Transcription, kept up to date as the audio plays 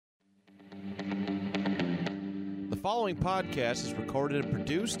following podcast is recorded and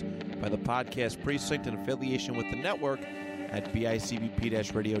produced by the Podcast Precinct in affiliation with the network at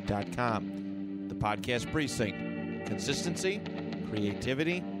bicbp-radio.com. The Podcast Precinct. Consistency,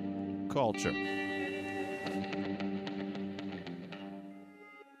 creativity, culture.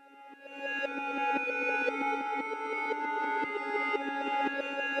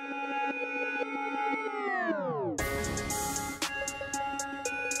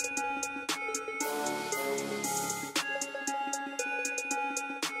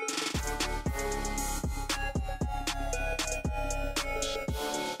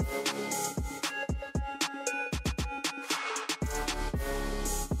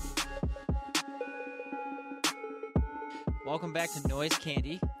 Welcome back to Noise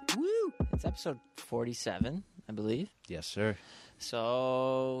Candy. Woo! It's episode 47, I believe. Yes, sir.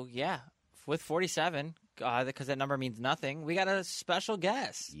 So, yeah, with 47, because that number means nothing, we got a special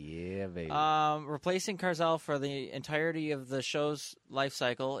guest. Yeah, baby. Replacing Carzell for the entirety of the show's life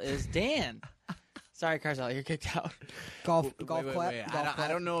cycle is Dan. Sorry, Carzell, you're kicked out. Golf Wait. clap. I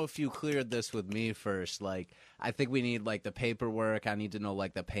don't know if you cleared this with me first. Like, I think we need like the paperwork. I need to know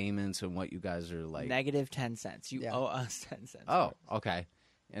like the payments and what you guys are like. Negative 10 cents. You owe us 10 cents. Oh, okay.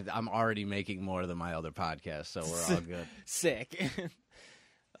 And I'm already making more than my other podcast, so we're all good. Sick.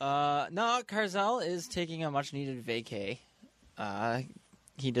 No, Carzell is taking a much-needed vacay.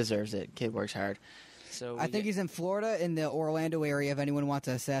 He deserves it. Kid works hard. So I think he's in Florida, in the Orlando area, if anyone wants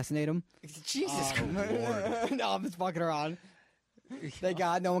to assassinate him. Jesus Christ. No, I'm just fucking around. Thank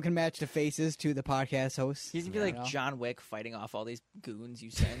God no one can match the faces to the podcast hosts. He's going to be like John Wick fighting off all these goons you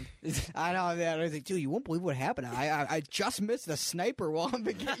send. I know, man. I was like, dude, you won't believe what happened. I just missed a sniper while on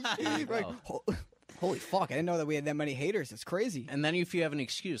vacation. Like, holy fuck, I didn't know that we had that many haters. It's crazy. And then if you have an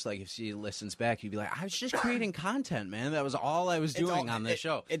excuse, like if she listens back, you'd be like, I was just creating content, man. That was all I was doing on this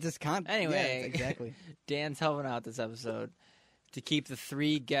show. It's just content. Anyway, yeah, exactly. Dan's helping out this episode to keep the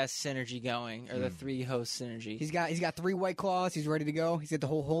three guest synergy going, or the three host synergy. He's got 3 White Claws. He's ready to go. He's got the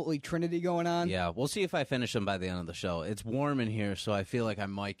whole Holy Trinity going on. Yeah, we'll see if I finish them by the end of the show. It's warm in here, so I feel like I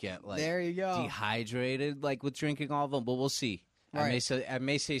might get like there you go. dehydrated, like with drinking all of them. But we'll see. Right. I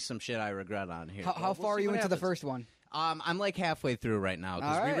may say some shit I regret on here. How far are you into the first one? I'm like halfway through right now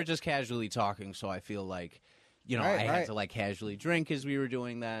because we were just casually talking, so I feel like, you know, I had to like casually drink as we were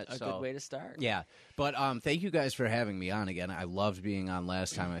doing that. A good way to start. Yeah, but thank you guys for having me on again. I loved being on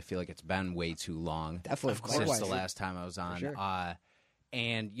last time. I feel like it's been way too long. Definitely, since the last time I was on. Sure.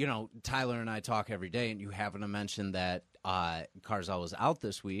 And you know, Tyler and I talk every day, and you happen to mention that Carzell was out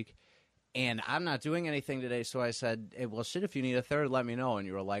this week. And I'm not doing anything today, so I said, hey, well, shit, if you need a third, let me know. And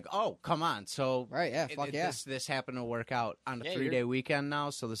you were like, oh, come on. So this happened to work out on a 3-day weekend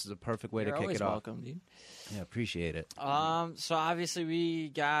now, so this is a perfect way to kick it off. Welcome, dude. Yeah, appreciate it. So obviously we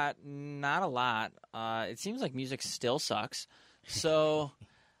got not a lot. It seems like music still sucks. So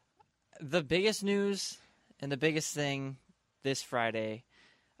the biggest news and the biggest thing this Friday,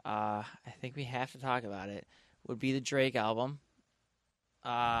 I think we have to talk about it, would be the Drake album.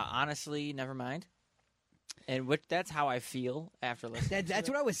 Honestly, never mind. And that's how I feel after listening. That's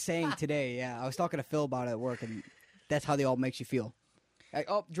what I was saying today. Yeah, I was talking to Phil about it at work, and that's how the album makes you feel. Like,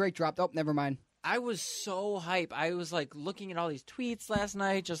 oh, Drake dropped. Oh, never mind. I was so hype. I was like looking at all these tweets last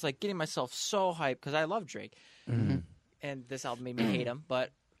night, just like getting myself so hype because I love Drake. Mm-hmm. And this album made me hate him, but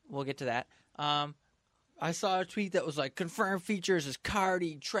we'll get to that. I saw a tweet that was like, confirmed features is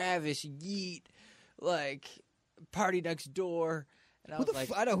Cardi, Travis, Yeet, like Party Next Door. And I was like,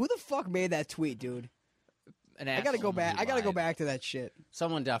 I know who the fuck made that tweet, dude. I gotta go back. I gotta go back to that shit.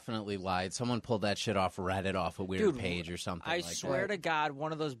 Someone definitely lied. Someone pulled that shit off Reddit, off a weird page or something. I swear to God,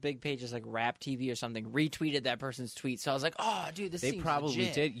 one of those big pages like Rap TV or something retweeted that person's tweet. So I was like, oh, dude, this. They probably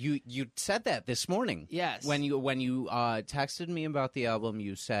legit. Did. You said that this morning. Yes. When you texted me about the album,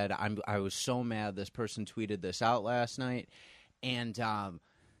 you said I was so mad this person tweeted this out last night, and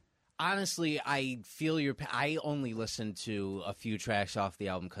honestly, I feel I only listened to a few tracks off the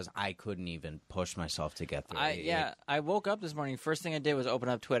album because I couldn't even push myself to get through it. I woke up this morning. First thing I did was open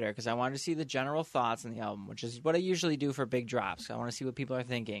up Twitter because I wanted to see the general thoughts on the album, which is what I usually do for big drops. I want to see what people are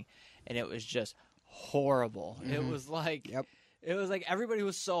thinking, and it was just horrible. Mm-hmm. It was like, It was like everybody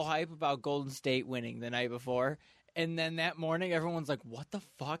was so hype about Golden State winning the night before, and then that morning, everyone's like, "What the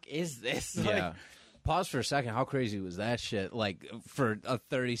fuck is this?" Yeah. Like, pause for a second. How crazy was that shit? Like, for a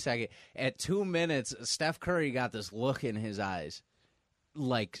 30-second. At 2 minutes, Steph Curry got this look in his eyes.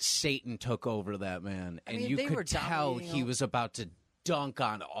 Like Satan took over that man. And you could tell he was about to dunk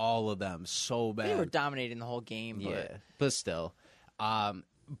on all of them so bad. They were dominating the whole game. But still.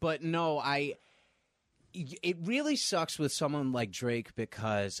 But no, it really sucks with someone like Drake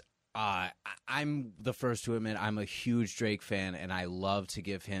because I'm the first to admit I'm a huge Drake fan, and I love to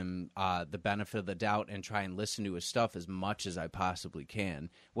give him the benefit of the doubt and try and listen to his stuff as much as I possibly can,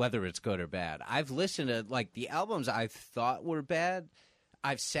 whether it's good or bad. I've listened to, like, the albums I thought were bad,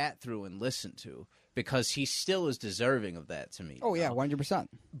 I've sat through and listened to, because he still is deserving of that to me. Oh, you yeah, know? 100%.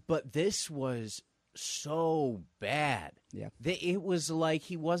 But this was so bad. Yeah. It was like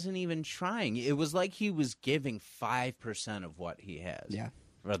he wasn't even trying. It was like he was giving 5% of what he has. Yeah.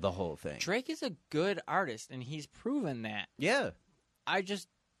 For the whole thing. Drake is a good artist, and he's proven that. Yeah. I just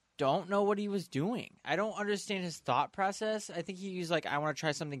don't know what he was doing. I don't understand his thought process. I think he was like, I want to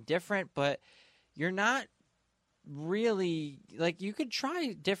try something different, but you're not really, like, you could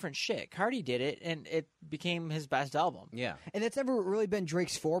try different shit. Cardi did it, and it became his best album. Yeah. And that's never really been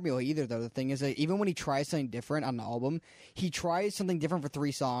Drake's formula either, though. The thing is that even when he tries something different on an album, he tries something different for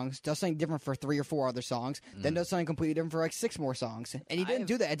 3 songs, does something different for 3 or 4 other songs, then does something completely different for like 6 more songs. And he didn't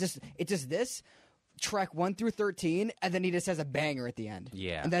do that. It's just this track 1 through 13, and then he just has a banger at the end.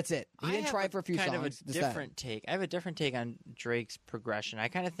 Yeah. And that's it. He didn't try it for a few kind songs. of a just that. different take. I have a different take on Drake's progression. I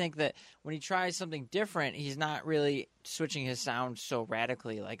kind of think that when he tries something different, he's not really switching his sound so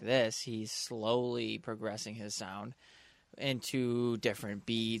radically like this. He's slowly progressing his sound into different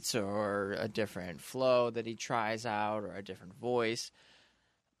beats or a different flow that he tries out or a different voice.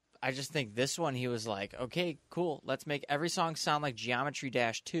 I just think this one he was like, okay, cool. Let's make every song sound like Geometry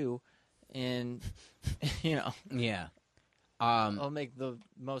Dash 2. And, you know, Yeah. I'll make the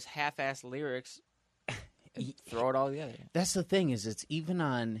most half-assed lyrics and throw it all together. That's the thing, is it's even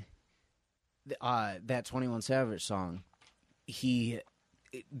on that 21 Savage song,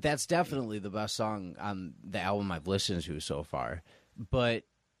 that's definitely the best song on the album I've listened to so far. But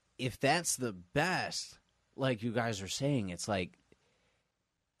if that's the best, like you guys are saying, it's like,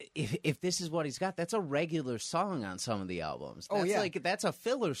 if this is what he's got, that's a regular song on some of the albums. That's that's a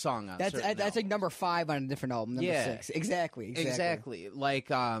filler song on That's certain like albums. number 5 on a different album, number Yeah. 6. Exactly. Like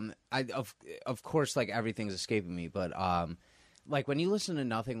of course, like, everything's escaping me, but like when you listen to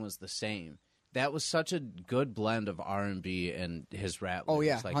Nothing Was the Same, that was such a good blend of R&B and his rap. Oh,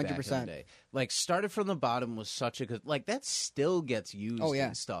 lyrics, yeah, like, back in the 100%. day. Like, Started From the Bottom was such a good, like, that still gets used Oh, yeah.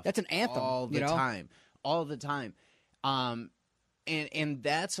 and stuff. That's an anthem, all the you know? time, all the time. And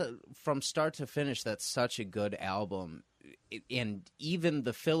that's from start to finish, that's such a good album. And even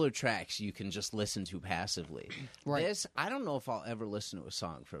the filler tracks you can just listen to passively. Right. This, I don't know if I'll ever listen to a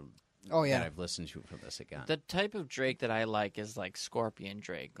song from Oh, yeah. that I've listened to from this again. The type of Drake that I like is like Scorpion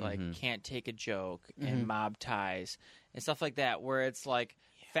Drake, like Can't Take a Joke and Mob Ties and stuff like that, where it's like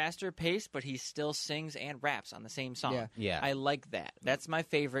faster paced, but he still sings and raps on the same song. Yeah. Yeah. I like that. That's my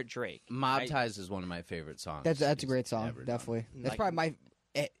favorite Drake. Mob Ties is one of my favorite songs. That's a he's great song, ever done. definitely. That's Like- probably my,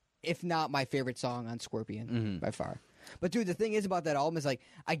 if not my favorite song on Scorpion by far. But dude, the thing is about that album is like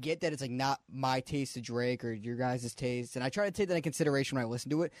I get that it's like not my taste of Drake or your guys' taste, and I try to take that into consideration when I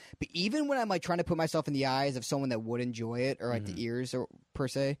listen to it. But even when I'm like trying to put myself in the eyes of someone that would enjoy it or like the ears or per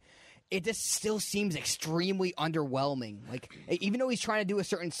se, it just still seems extremely underwhelming. Like even though he's trying to do a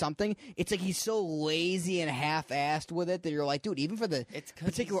certain something, it's like he's so lazy and half-assed with it that you're like, dude, even for the It's 'cause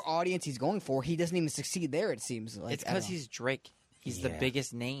particular audience he's going for, he doesn't even succeed there. It seems like It's I don't because know. he's Drake. He's the Yeah.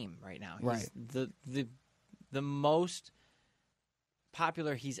 biggest name right now. He's Right. the most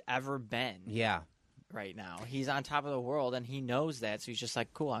popular he's ever been Yeah. right now. He's on top of the world, and he knows that. So he's just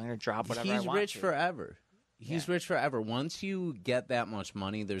like, cool, I'm going to drop whatever I He's want rich to. forever. He's rich forever. Once you get that much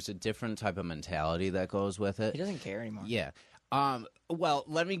money, there's a different type of mentality that goes with it. He doesn't care anymore. Yeah. Well,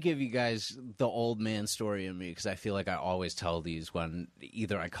 let me give you guys the old man story in me, because I feel like I always tell these when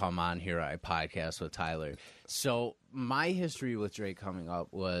either I come on here or I podcast with Tyler. So my history with Drake coming up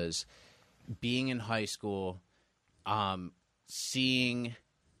was being in high school, seeing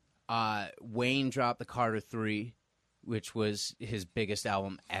Wayne drop the Carter 3, which was his biggest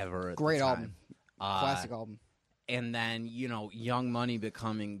album ever at Great the time. album. Classic album. And then, Young Money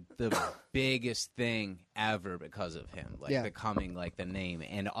becoming the biggest thing ever because of him, like Yeah. becoming like the name.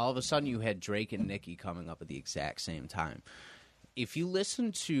 And all of a sudden you had Drake and Nicki coming up at the exact same time. If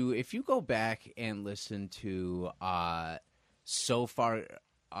you go back and listen to So Far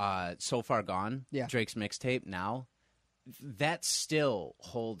Gone, Yeah. Drake's mixtape now, that still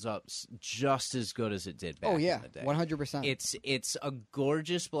holds up just as good as it did back Oh yeah, in the day. 100%. It's a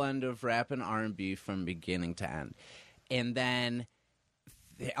gorgeous blend of rap and R&B from beginning to end. And then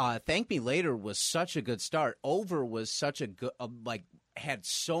Thank Me Later was such a good start. Over was such a good, had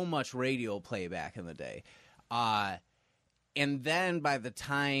so much radio play back in the day. And then by the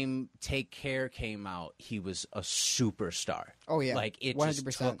time Take Care came out, he was a superstar. Oh, yeah. Like it 100%.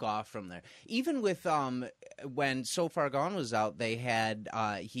 just took off from there. Even with when So Far Gone was out, they had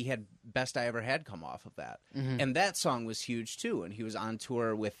he had Best I Ever Had come off of that. And that song was huge too, and he was on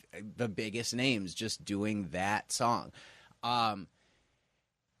tour with the biggest names just doing that song.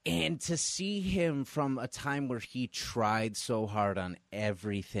 And to see him from a time where he tried so hard on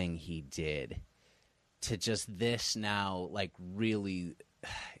everything he did to just this now, like really,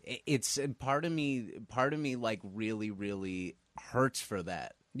 it's part of me like really, really hurts for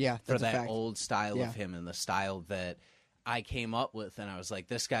that. Yeah, for that's a that fact. old style Yeah. of him and the style that I came up with, and I was like,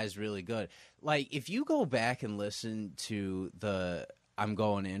 this guy's really good. Like, if you go back and listen to the I'm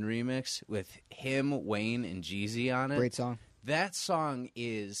Going In remix with him, Wayne, and Jeezy on it, Great song. that song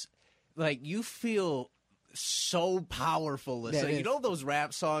is like you feel so powerful listening. Yeah, it You is. know those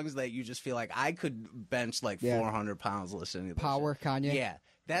rap songs that you just feel like I could bench like Yeah. 400 pounds listening to this Power, shit. Kanye. Yeah.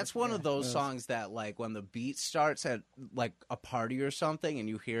 That's one of Yeah, those those. songs that, like, when the beat starts at, like, a party or something and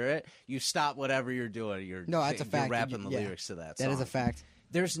you hear it, you stop whatever you're doing. No, that's a fact. You're rapping the Yeah. lyrics to that song. That is a fact.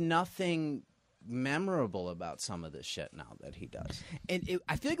 There's nothing memorable about some of this shit now that he does. And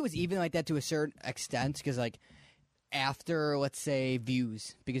I feel like it was even like that to a certain extent because, like, after, let's say,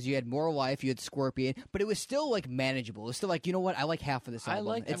 Views, because you had More Life, you had Scorpion, but it was still, like, manageable. It was still like, you know what? I like half of this I album.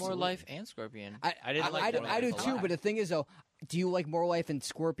 liked It's- More Life and Scorpion. I didn't like More I do Life a too, lot. but the thing is, though, do you like More Life and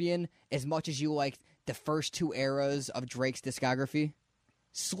Scorpion as much as you like the first two eras of Drake's discography?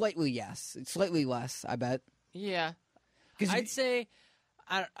 Slightly, yes. Slightly less, I bet. Yeah, 'Cause I'd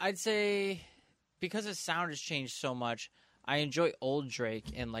say because his sound has changed so much, I enjoy old Drake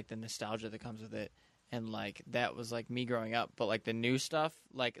and like the nostalgia that comes with it, and like that was like me growing up. But like the new stuff,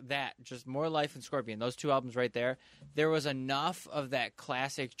 like that, just More Life and Scorpion, those two albums right there, there was enough of that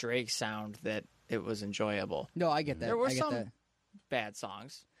classic Drake sound that it was enjoyable. No, I get that. There were I get some that. bad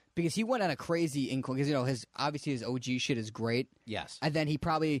songs. Because he went on a crazy incline. Because, you know, his OG shit is great. Yes. And then he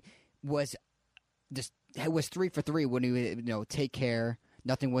probably was 3 for 3 when he, you know, Take Care,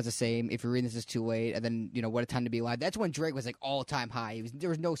 Nothing Was the Same, If You're Reading This Is Too Late, and then, you know, What a Time to Be Alive. That's when Drake was like all time high. There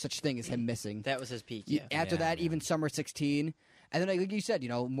was no such thing as him missing. That was his peak. Yeah. After Yeah, that, yeah. even Summer 16. And then, like you said, you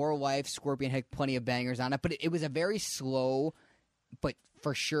know, More Life, Scorpion had plenty of bangers on it, but it was a very slow, but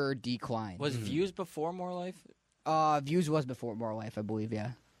for sure decline. Was Views before More Life? Views was before More Life, I believe,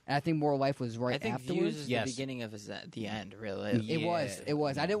 yeah. And I think More Life was right I think afterwards. Views is Yes. the beginning of the end. Really, It was. It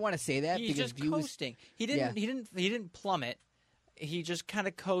was. I didn't want to say that he's because just Views. coasting. He didn't plummet. He just kind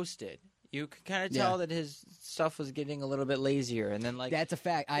of coasted. You could kind of tell that his stuff was getting a little bit lazier, and then like That's a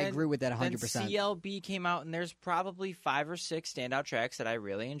fact. I then- agree with that Then 100%. CLB came out, and there's probably 5 or 6 standout tracks that I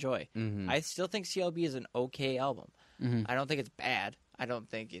really enjoy. Mm-hmm. I still think CLB is an okay album. I don't think it's bad. I don't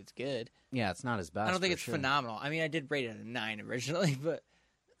think it's good. Yeah, it's not as bad. I don't think it's phenomenal. I mean, I did rate it a 9 originally, but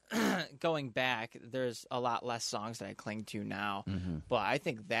going back, there's a lot less songs that I cling to now. But I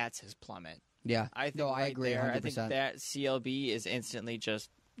think that's his plummet. Yeah. I think no, I right agree there, 100%. I think that CLB is instantly just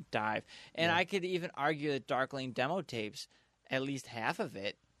dive. And I could even argue that Dark Lane demo tapes, at least half of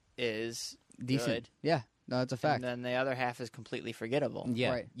it is Decent. good. Yeah. No, that's a fact. And then the other half is completely forgettable.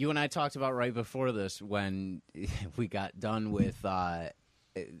 Yeah, Right. You and I talked about right before this when we got done with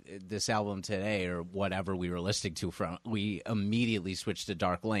this album today or whatever we were listening to from. We immediately switched to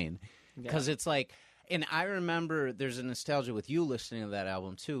Dark Lane because it's like, and I remember there's a nostalgia with you listening to that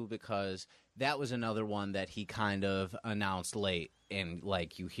album too because that was another one that he kind of announced late. And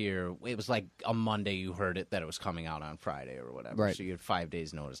like you hear, it was like a Monday you heard it that it was coming out on Friday or whatever. Right. So you had 5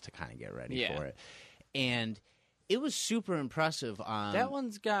 days notice to kind of get ready Yeah. for it. And it was super impressive. That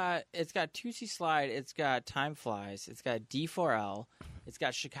one's got 2C Slide, it's got Time Flies, it's got D4L, it's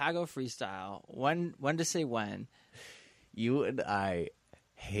got Chicago Freestyle, When to Say When, You and I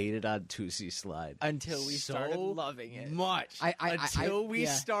hated on 2C Slide until we so started loving it. much. Until we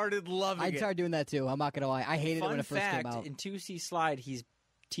started loving I it. started doing that too. I'm not going to lie. I hated it Fun when it first fact, came out. in 2C Slide, he's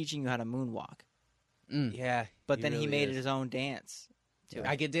teaching you how to moonwalk. Yeah, But then he really made is. it his own dance. to it.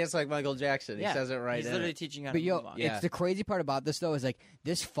 I can dance like Michael Jackson. He says it right. He's in literally it. teaching you how But to yo, moonwalk. Yeah. it's the crazy part about this though is like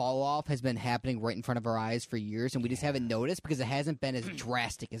this fall off has been happening right in front of our eyes for years, and we just haven't noticed because it hasn't been as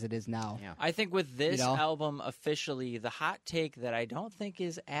drastic as it is now. Yeah. I think with this You know? album officially, the hot take that I don't think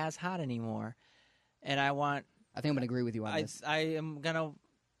is as hot anymore, and I want I think I'm going to agree with you on this. I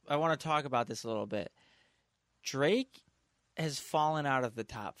want to talk about this a little bit. Drake has fallen out of the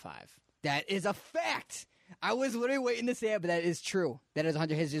top 5. That is a fact. I was literally waiting to say it, but that is true. That is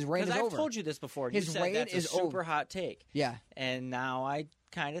 100. His reign is Because I've over. told you this before. His you said reign that's is a super over. hot take, Yeah, and now I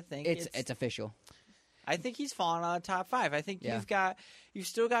kind of think it's official. I think he's fallen out of the top 5. I think Yeah. you've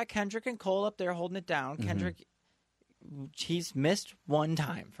still got Kendrick and Cole up there holding it down. Mm-hmm. Kendrick he's missed one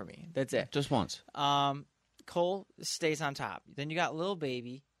time for me. That's it. Just once. Cole stays on top. Then you got Lil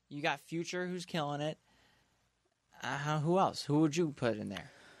Baby. You got Future, who's killing it. Who else? Who would you put in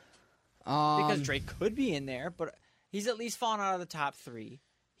there? Because Drake could be in there, but he's at least fallen out of the top 3.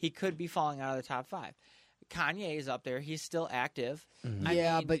 He could be falling out of the top 5. Kanye is up there. He's still active.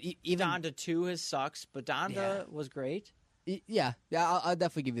 Yeah, but even Donda 2 has sucks, but Donda was great. Yeah, I'll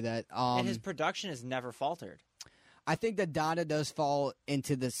definitely give you that. And his production has never faltered. I think that Donda does fall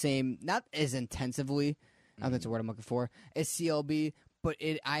into the same, not as intensively, I think that's the word I'm looking for, as CLB, but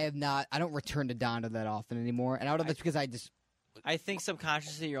I don't return to Donda that often anymore. And I don't know if it's because I think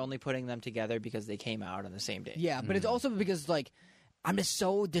subconsciously you're only putting them together because they came out on the same day. Yeah, but it's also because, like, I'm just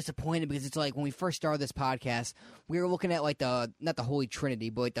so disappointed because it's like when we first started this podcast, we were looking at, like, not the Holy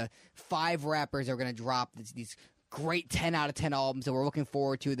Trinity, but like the 5 rappers that are going to drop these great 10 out of 10 albums that we're looking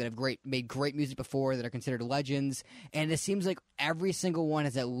forward to that have made great music before, that are considered legends. And it seems like every single one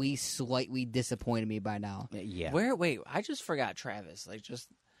has at least slightly disappointed me by now. Yeah. Wait, I just forgot Travis.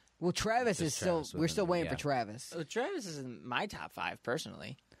 Well, Travis is still, Travis we're still waiting yeah. for Travis. Travis is in my top 5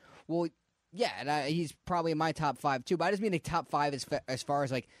 personally. Well, yeah, and he's probably in my top 5 too. But I just mean the top 5 as far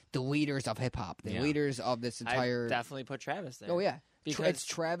as like the leaders of hip hop, the leaders of this entire. I definitely put Travis there. Oh yeah, because it's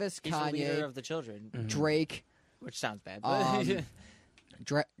Travis, he's Kanye, the leader of the children, Drake, which sounds bad. But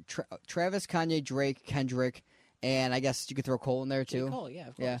Travis, Kanye, Drake, Kendrick, and I guess you could throw Cole in there too. Cole, yeah,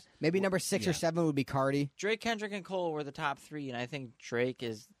 of course. Yeah, maybe number 6 or 7 would be Cardi. Drake, Kendrick, and Cole were the top 3, and I think Drake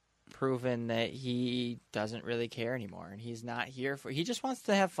is proven that he doesn't really care anymore, and he's not here for. He just wants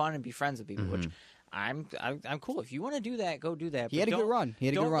to have fun and be friends with people, which I'm cool. If you want to do that, go do that. He had a good run.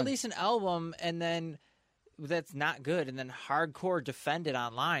 Don't release an album and then that's not good, and then hardcore defend it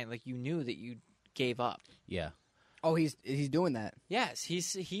online like you knew that you gave up. Yeah. Oh, he's doing that. Yes,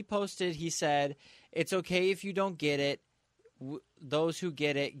 he posted. He said it's okay if you don't get it. Those who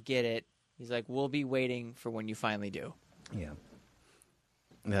get it, get it. He's like, we'll be waiting for when you finally do. Yeah.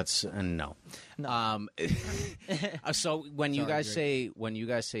 That's no. No. So when you guys say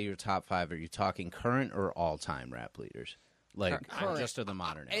your top 5, are you talking current or all time rap leaders? Like Current. Just of the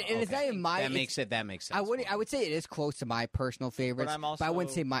modern era. And it's not even my. That makes sense. I would say it is close to my personal favorites, But I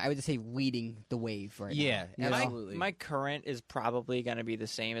wouldn't say I would just say leading the wave right Yeah, now. You know? absolutely. My current is probably going to be the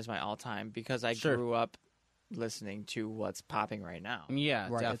same as my all time because I Sure. grew up listening to what's popping right now. Yeah,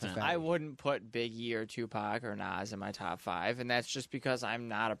 Right, that's a definitely. fact. I wouldn't put Biggie or Tupac or Nas in my top 5, and that's just because I'm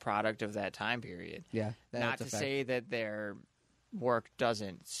not a product of that time period. Yeah, Not that's a to fact. say that their work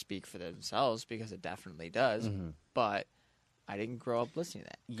doesn't speak for themselves, because it definitely does, but I didn't grow up listening to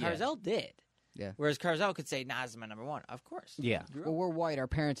that. Yeah. Carzel did. Yeah. Whereas Carzel could say Nas is my number 1. Of course. Yeah. Grew Well, up we're white. Our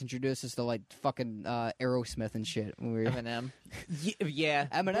parents introduced us to like fucking Aerosmith and shit. When we were Eminem. Yeah,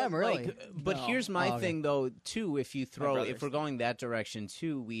 Eminem, but, really? like, but No. here's my Oh, okay. thing though too. If brothers. we're going that direction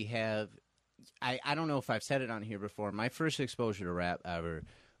too, we have. I don't know if I've said it on here before. My first exposure to rap ever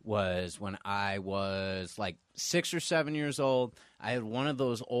was when I was like 6 or 7 years old. I had one of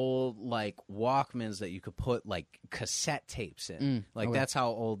those old like Walkmans that you could put like cassette tapes in. okay. That's how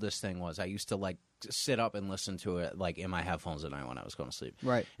old this thing was. I used to like sit up and listen to it like in my headphones at night when I was going to sleep.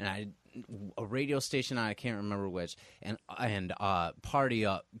 Right. And a radio station, I can't remember which, and Party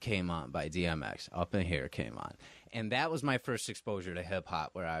Up came on by DMX. Up in Here came on. And that was my first exposure to hip hop,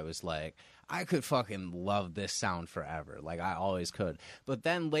 where I was like, I could fucking love this sound forever. Like, I always could. But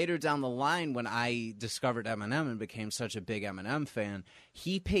then later down the line, when I discovered Eminem and became such a big Eminem fan,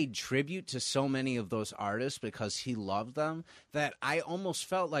 he paid tribute to so many of those artists because he loved them that I almost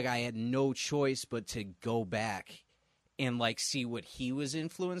felt like I had no choice but to go back and like see what he was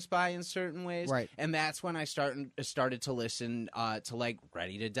influenced by in certain ways. Right. And that's when I started to listen to like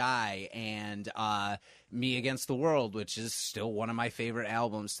Ready to Die and Me Against the World, which is still one of my favorite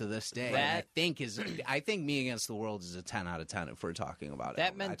albums to this day. That- I think Me Against the World is a 10 out of 10 if we're talking about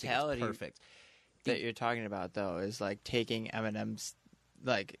That it. I think it's mentality- perfect. that you're talking about, though, is like taking Eminem's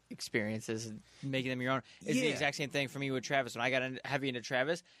like experiences and making them your own. It's the Yeah. exact same thing for me with Travis. When I got heavy into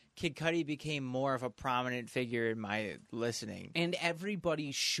Travis, Kid Cudi became more of a prominent figure in my listening. And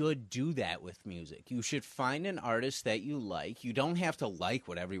everybody should do that with music. You should find an artist that you like. You don't have to like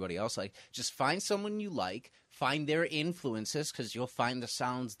what everybody else likes. Just find someone you like, find their influences, because you'll find the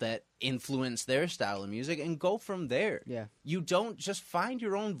sounds that influence their style of music, and go from there. Yeah. You don't just find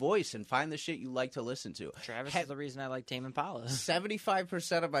your own voice and find the shit you like to listen to. Travis is the reason I like Tame Impala.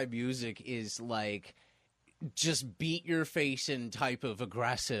 75% of my music is like just beat your face in type of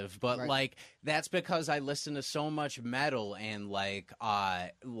aggressive, but Right. like that's because I listen to so much metal and like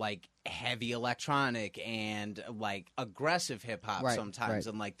heavy electronic and like aggressive hip hop Right, sometimes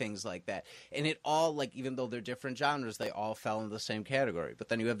right. and like things like that. And it all like even though they're different genres, they all fell into the same category. But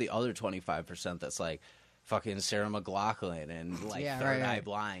then you have the other 25% that's like fucking Sarah McLachlan and like Yeah, Third right, Eye right.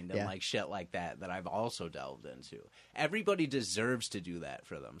 Blind and Yeah. like shit like that I've also delved into. Everybody deserves to do that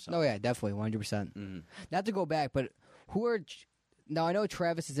for themselves. Oh yeah, definitely, 100%. Not to go back, but who are now? I know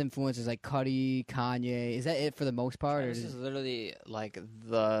Travis's influences like Cudi, Kanye. Is that it for the most part? This or is literally like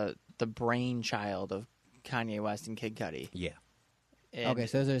the brainchild of Kanye West and Kid Cudi. Yeah. And okay,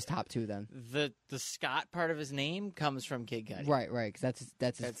 so those are his top two then. the Scott part of his name comes from Kid Cudi. Right, because that's his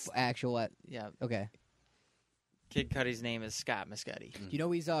That's- actual. Yeah. Okay. Kid Cudi's name is Scott Muscudi. Do you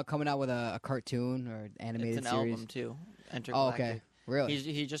know he's coming out with a cartoon or animated It's an series? album too. Enter Oh, Galactic. okay. Really?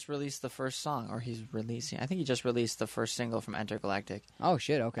 He just released the first song, or he's releasing. I think he just released the first single from Enter Galactic. Oh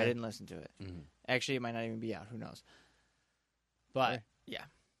shit. Okay. I didn't listen to it. Actually, it might not even be out. Who knows? But Okay. yeah,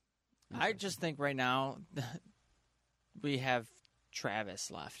 I just think right now we have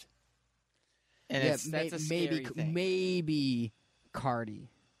Travis left, and Yeah, that's a scary thing. maybe Cardi.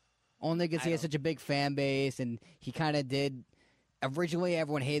 Only because I he has don't- such a big fan base, and he kind of did. Originally,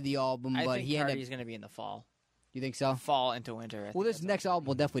 everyone hated the album, I but think he ended Cardi's up. going to be in the fall, You think so? fall into winter. I Well, think this that's next album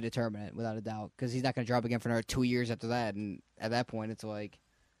will definitely determine it, without a doubt, because he's not going to drop again for another 2 years after that, and at that point, it's like,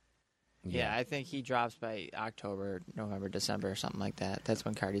 Yeah, I think he drops by October, November, December, or something like that. That's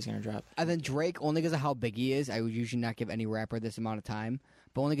when Cardi's going to drop. and then Drake, only because of how big he is, I would usually not give any rapper this amount of time,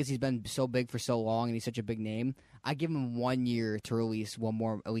 but only because he's been so big for so long and he's such a big name, I give him 1 year to release one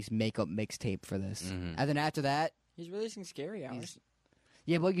more, at least makeup mixtape for this, and then after that, He's releasing Scary Hours.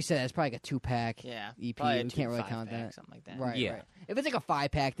 yeah, but like you said, that's probably like a 2-pack. Yeah, EP. probably a We can't really 2-5 count pack, that. something like that. Right, Yeah. right. If it's like a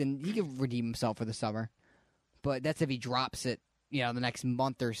 5-pack, then he can redeem himself for the summer. But that's if he drops it, the next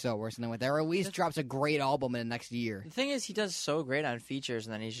month or so or something like that. Or at least drops a great album in the next year. The thing is, he does so great on features,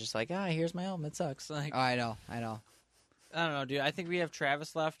 and then he's just like, here's my album. It sucks. Like, I know. I don't know, dude. I think we have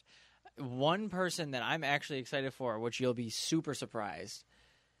Travis left. One person that I'm actually excited for, which you'll be super surprised,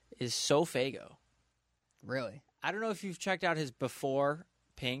 is Sofago. Really? I don't know if you've checked out his Before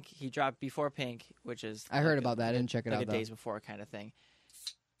Pink. He dropped Before Pink, which is I heard about that. I didn't check it like out, a though. Days Before kind of thing.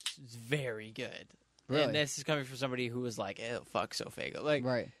 It's very good. Really? And this is coming from somebody who was like, ew, fuck Sofago. Like,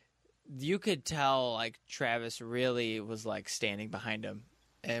 Right. you could tell, like, Travis really was, like, standing behind him.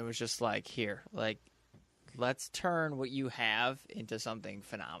 And it was just like, here, like, let's turn what you have into something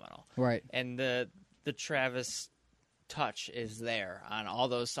phenomenal. Right. And the Travis touch is there on all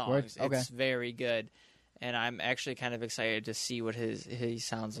those songs. Word? Okay. It's very good. And I'm actually kind of excited to see what he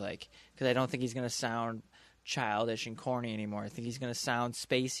sounds like. Because I don't think he's going to sound childish and corny anymore. I think he's going to sound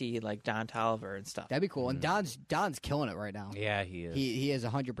spacey like Don Toliver and stuff. That'd be cool. And Don's killing it right now. Yeah, he is. He is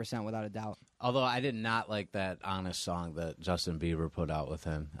 100% without a doubt. Although I did not like that Honest song that Justin Bieber put out with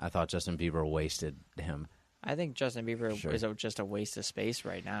him. I thought Justin Bieber wasted him. I think Justin Bieber Sure. is just a waste of space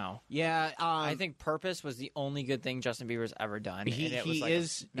right now. Yeah, I think Purpose was the only good thing Justin Bieber's ever done. he and it was he like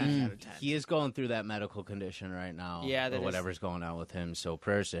is a 9 out of 10. he is going through that medical condition right now. Yeah, that or is- whatever's going on with him. So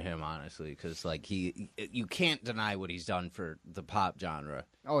prayers to him, honestly, because like you can't deny what he's done for the pop genre.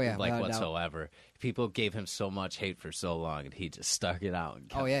 Oh, yeah, like without a doubt. whatsoever. People gave him so much hate for so long, and he just stuck it out and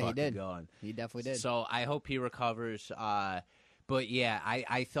kept Oh, yeah, he fucking did. going. He definitely did. So I hope he recovers. But yeah,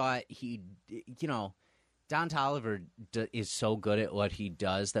 I thought Don Toliver is so good at what he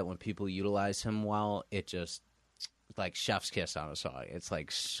does that when people utilize him well, it just like chef's kiss on a song. It's like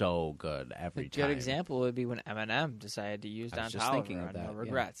so good every A time. good example would be when Eminem decided to use I Don was just Toliver thinking of on that, No yeah.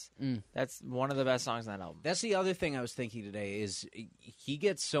 Regrets. That's one of the best songs on that album. That's the other thing I was thinking today is he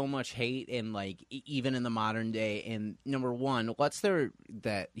gets so much hate and like even in the modern day. And number one, what's there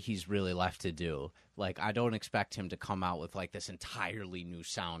that he's really left to do? Like I don't expect him to come out with like this entirely new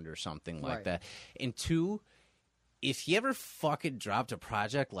sound or something like Right. that. And two, if he ever fucking dropped a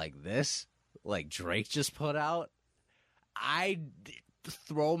project like this, like Drake just put out, I'd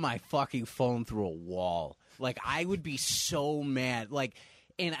throw my fucking phone through a wall. Like I would be so mad. Like,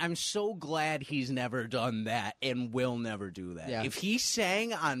 and I'm so glad he's never done that and will never do that. Yeah. If he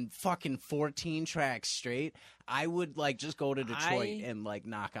sang on fucking 14 tracks straight, I would like just go to Detroit and like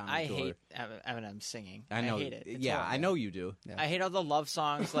knock on the I door. hate Eminem singing. I know. hate it. It's Yeah, horrible. I know you do. I hate all the love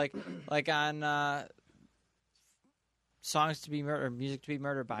songs, like on Songs to Be Murdered, Music to Be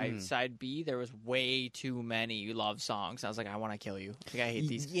Murdered by Side B. There was way too many love songs. I was like, I want to kill you. Like, I hate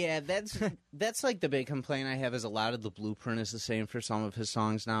these. Yeah, that's like the big complaint I have is a lot of the blueprint is the same for some of his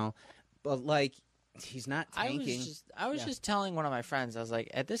songs now, but like he's not tanking. I was just telling one of my friends, I was like,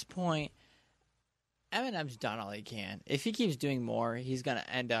 at this point, Eminem's done all he can. If he keeps doing more, he's going to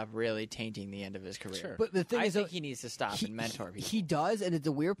end up really tainting the end of his career. Sure. But the thing I is, think he needs to stop and mentor people. He does, and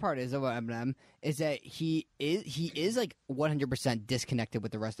the weird part is about Eminem is that he is like 100% disconnected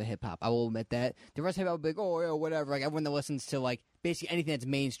with the rest of hip hop. I will admit that. The rest of hip hop will be like, oh yeah, whatever. Like everyone that listens to like basically anything that's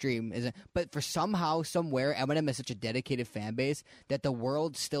mainstream isn't. But for somehow, somewhere, Eminem is such a dedicated fan base that the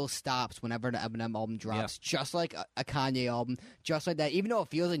world still stops whenever an Eminem album drops. Just like a Kanye album, just like that. Even though it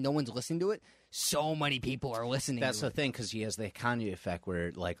feels like no one's listening to it, so many people are listening. That's to the it. thing, because he has the Kanye effect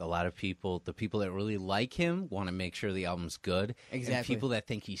where, like, a lot of people, the people that really like him want to make sure the album's good. Exactly. And people that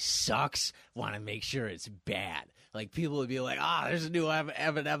think he sucks want to make sure it's bad. Like, people would be like, there's a new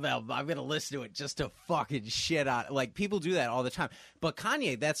Eminem album. I'm going to listen to it just to fucking shit on it. Like, people do that all the time. But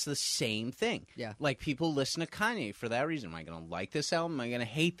Kanye, that's the same thing. Yeah. Like, people listen to Kanye for that reason. Am I going to like this album? Am I going to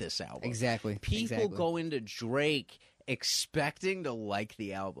hate this album? Exactly. People Exactly. go into Drake expecting to like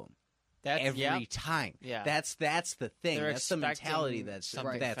the album. Every time. Yeah. That's the thing. They're that's the mentality expecting that's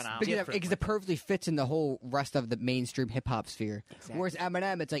something that's phenomenal. different. Because it perfectly fits in the whole rest of the mainstream hip hop sphere. Whereas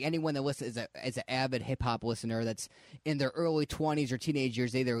Eminem, it's like anyone that listens is an avid hip hop listener that's in their early 20s or teenage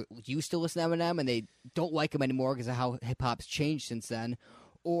years. They either used to listen to Eminem and they don't like him anymore because of how hip hop's changed since then,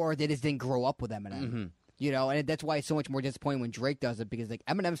 or they just didn't grow up with Eminem. Mm-hmm. You know, and that's why it's so much more disappointing when Drake does it, because like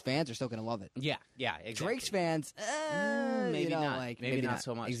Eminem's fans are still going to love it. Yeah, exactly. Drake's fans, maybe you know, not. like, maybe not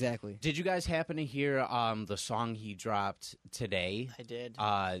so much. Exactly. Did you guys happen to hear the song he dropped today? I did.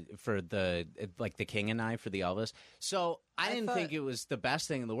 For the the King and I for the Elvis. So I didn't think it was the best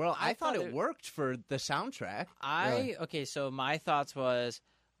thing in the world. I thought it worked for the soundtrack. Okay, so my thoughts was,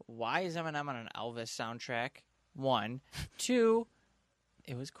 why is Eminem on an Elvis soundtrack? 1, 2.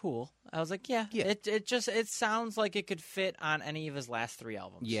 It was cool. I was like, yeah. It sounds like it could fit on any of his last 3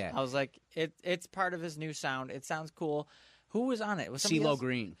 albums. Yeah. I was like, it's part of his new sound. It sounds cool. Who was on it? Was somebody CeeLo else?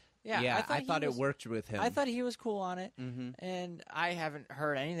 Green. Yeah, I thought it worked with him. I thought he was cool on it, Mhm. and I haven't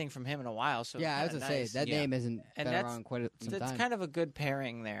heard anything from him in a while. So Yeah, I was going going to say, that name isn't And been that's- around quite some That's time. kind of a good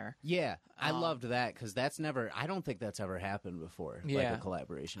pairing there. Yeah, I Um, loved that because that's never. I don't think that's ever happened before. Like Yeah. a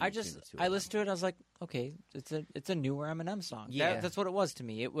collaboration. I between the two I of them. listened to it. I was like, okay, it's a newer Eminem song. Yeah. That's what it was to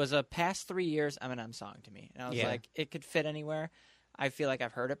me. It was a past 3 years Eminem song to me, and I was Yeah. like, it could fit anywhere. I feel like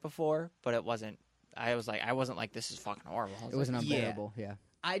I've heard it before, but it wasn't. I wasn't like, this is fucking horrible. I was It wasn't like, unbearable, yeah.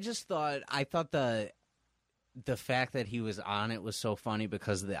 I thought the fact that he was on it was so funny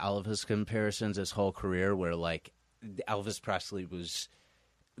because of the Elvis comparisons his whole career, where like Elvis Presley was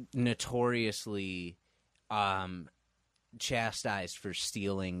notoriously chastised for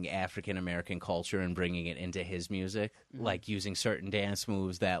stealing African American culture and bringing it into his music, like using certain dance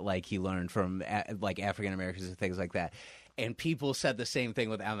moves that like he learned from like African Americans and things like that. And people said the same thing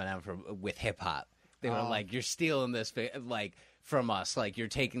with Eminem with hip hop. They were like, "You're stealing this like from us, like you're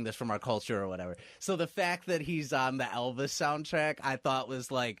taking this from our culture or whatever." So the fact that he's on the Elvis soundtrack, I thought was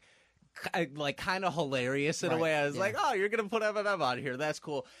like kind of hilarious in a Right, way. I was yeah. like, "Oh, you're gonna put Eminem on here? That's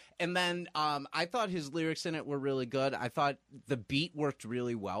cool." And then I thought his lyrics in it were really good. I thought the beat worked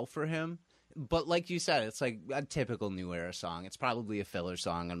really well for him. But like you said, it's like a typical new era song. It's probably a filler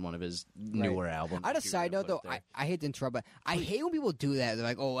song on one of his newer albums. I had a if you were side to note, put it though. there. I hate to interrupt, but I hate when people do that. They're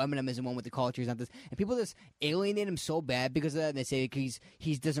like, oh, Eminem isn't one with the culture. He's not this. And people just alienate him so bad because of that. And they say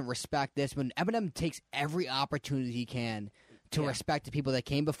he doesn't respect this. When Eminem takes every opportunity he can to respect the people that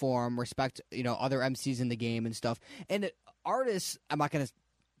came before him, respect, other MCs in the game and stuff. And artists, I'm not going to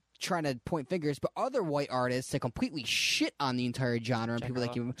trying to point fingers, but other white artists that completely shit on the entire genre and people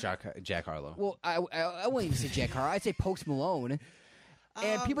that give him. Jack Harlow. Well, I wouldn't even say Jack Harlow. I'd say Post Malone.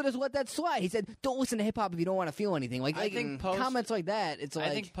 And people just let that slide. He said, "Don't listen to hip hop if you don't want to feel anything." Like I think Post- comments like that. It's like I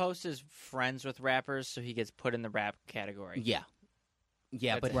think Post is friends with rappers, so he gets put in the rap category.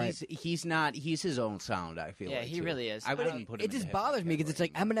 Yeah, but Right. he's not. He's his own sound. I feel. Yeah, like, he too. really is. I wouldn't put him. it in just the hip-hop bothers me because it's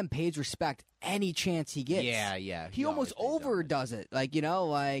like category Eminem pays respect any chance he gets. Yeah. He almost always pays overdoes it. Like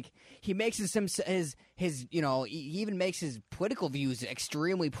like he makes his he even makes his political views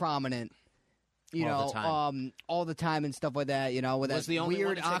extremely prominent. All the time and stuff like that. With Was that the only weird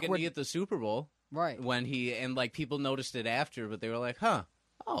one to take a awkward knee at the Super Bowl right. when he and like people noticed it after, but they were like, "Huh,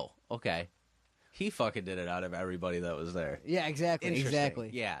 oh, okay." He fucking did it out of everybody that was there. Yeah, exactly. Interesting. Exactly.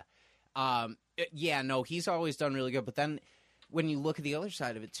 Yeah. No, he's always done really good. But then when you look at the other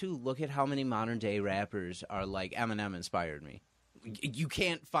side of it too, look at how many modern day rappers are like Eminem inspired me. You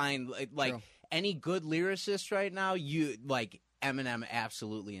can't find like True. any good lyricist right now. You like Eminem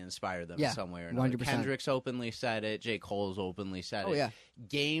absolutely inspired them Yeah, in some way or another. 100%. Kendrick's openly said it. J. Cole's openly said Oh, it. yeah.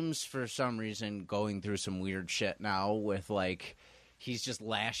 Games for some reason going through some weird shit now with like he's just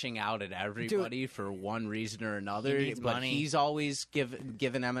lashing out at everybody for one reason or another. He needs but money. he's always given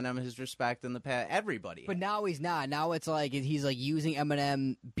Eminem his respect in the past. Everybody. But now he's not. Now it's like he's like using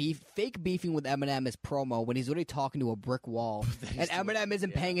Eminem, fake beefing with Eminem as promo when he's literally talking to a brick wall, and Eminem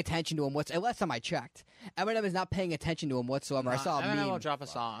isn't paying attention to him. Last time I checked, Eminem is not paying attention to him whatsoever. I saw a Eminem meme, will drop a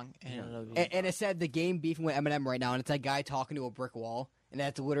song, and it'll be and it said the game beefing with Eminem right now, and it's a guy talking to a brick wall, and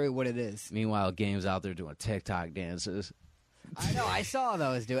that's literally what it is. Meanwhile, Game's out there doing TikTok dances. I know. I saw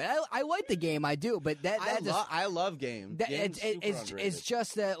those, dude. I like the game. I do, but I love Game. It's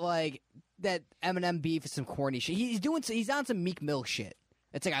just that like that Eminem beef is some corny shit. He's on some Meek Mill shit.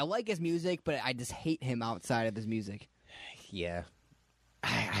 It's like I like his music, but I just hate him outside of his music. Yeah.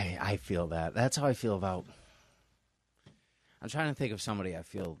 I feel that. That's how I feel about... I'm trying to think of somebody I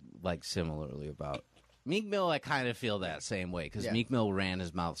feel like similarly about. Meek Mill, I kind of feel that same way because Meek Mill ran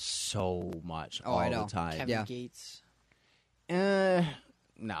his mouth so much all the time. Kevin Gates.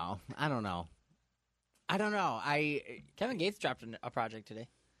 No, I don't know. Kevin Gates dropped a project today.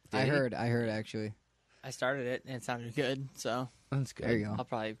 I heard actually. I started it, and it sounded good, so That's good. There you go. I'll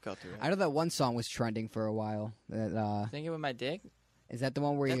probably go through it. I know that one song was trending for a while. That Thinking with my dick? is that the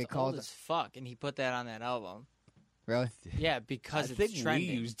one where you That's get called? old as fuck, and he put that on that album. Really? Yeah, because I it's think trending.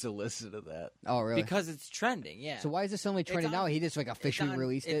 we used to listen to that. Oh, really? Because it's trending, yeah. So why is this only trending on- now? He just like It's officially on-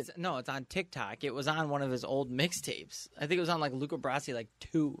 released it. No, it's on TikTok. It was on one of his old mixtapes. I think it was on like Luca Brasi, like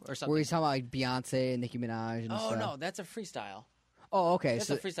 2 or something. Where he's talking about like Beyonce and Nicki Minaj and Oh stuff. no, that's a freestyle. Oh, okay. That's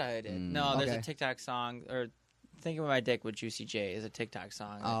So a freestyle I did. No, there's okay. a TikTok song, or Thinking with My Dick with Juicy J is a TikTok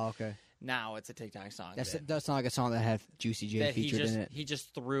song. oh, okay. Now it's a TikTok song. That does sound like a song that had Juicy J that featured in it. he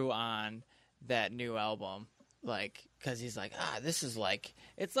just threw on that new album, like, because he's like, this is like,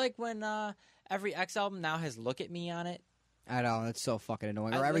 it's like when every X album now has Look at Me on it. I know, that's so fucking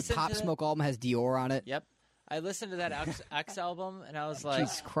annoying. I Or every listened Pop to that- Smoke album has Dior on it. Yep. I listened to that X album, and I was like,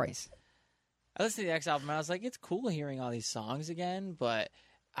 Jesus Christ. I listened to the X album, and I was like, it's cool hearing all these songs again, but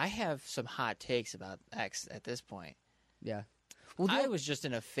I have some hot takes about X at this point. Yeah. Well, I was just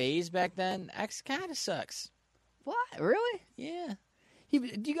in a phase back then. X kind of sucks. what? Really? Yeah.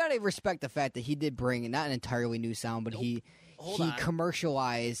 You gotta respect the fact that he did bring not an entirely new sound, but he Hold on.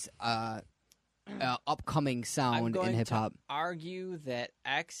 commercialized upcoming I'm sound going in hip hop. to argue that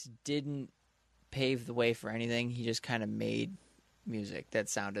X didn't pave the way for anything. He just kind of made music that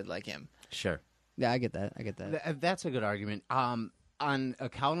sounded like him. Sure. Yeah, I get that. I get that. That's a good argument. On a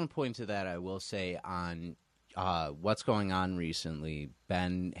counterpoint to that, I will say on what's going on recently,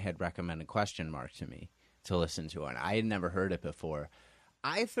 Ben had recommended Question Mark to me to listen to, and I had never heard it before.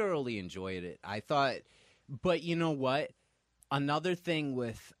 I thoroughly enjoyed it. I thought, but you know what? Another thing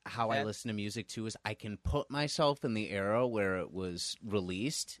with how I listen to music too is I can put myself in the era where it was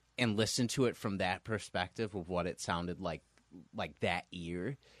released and listen to it from that perspective of what it sounded like that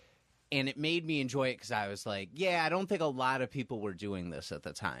year. And it made me enjoy it because I was like, yeah, I don't think a lot of people were doing this at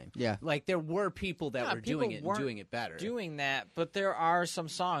the time. Yeah. Like, there were people that were people doing it and weren't doing it better. Doing that, but there are some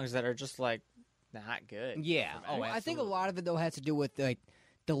songs that are just like not good. Yeah. Oh, Well, I think a absolutely. lot of it though has to do with like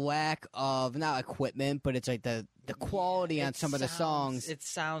the lack of not equipment, but it's like the quality on It some of the songs. It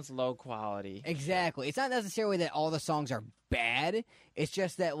sounds low quality. Exactly. It's not necessarily that all the songs are bad. It's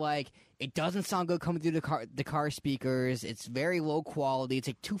just that like it doesn't sound good coming through the car speakers. It's very low quality. It's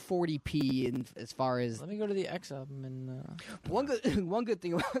like 240p in, as far as Let me go to the X album and one good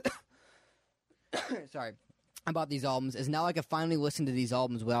thing about sorry about these albums is now I can finally listen to these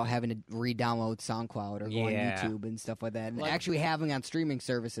albums without having to re-download SoundCloud or go on Yeah. YouTube and stuff like that, and Like- actually having on streaming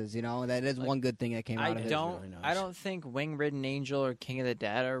services. You know, that is one good thing that came out of it. really nice. I don't think Wing Ridden Angel or King of the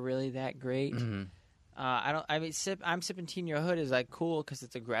Dead are really that great. Mm-hmm. I'm sipping Teen Your Hood is like cool because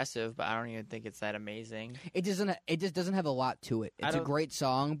it's aggressive, but I don't even think it's that amazing. It just doesn't have a lot to it. I It's a don't- great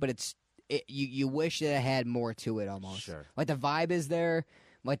song, but you wish that it had more to it almost. Sure. Like the vibe is there,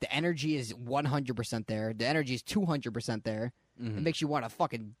 like the energy is 100% there. The energy is 200% there. Mm-hmm. It makes you want to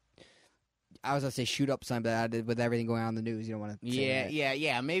fucking. I was gonna say shoot up something, but I did with everything going on in the news. You don't want to.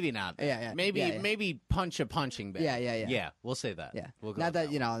 Yeah, maybe not. Yeah. Maybe punch a punching bag. Yeah. Yeah, we'll say that. Yeah. We'll go Not with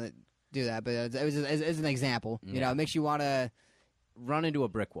that you know do that, but it was as an example. You know, Yeah. it makes you want to Run into a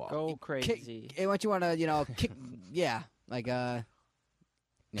brick wall. Go crazy. It makes you want to kick. Yeah, like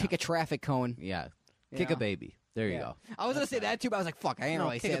kick a traffic cone. Yeah. You Kick know? a baby. There you Yeah. go. I was gonna say that too, but I was like, "Fuck, I ain't No,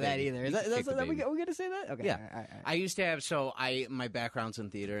 really kick say a that baby. either." You Is that, can that's, kick a we baby. gonna say that? Okay. Yeah. All right. I used to have my background's in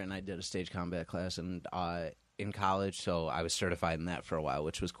theater, and I did a stage combat class in college, so I was certified in that for a while,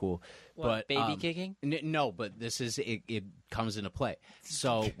 which was cool. What, but baby kicking? No, but this is it comes into play.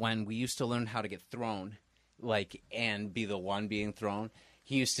 So when we used to learn how to get thrown, like, and be the one being thrown,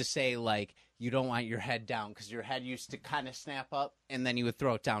 he used to say like, you don't want your head down because your head used to kind of snap up, and then you would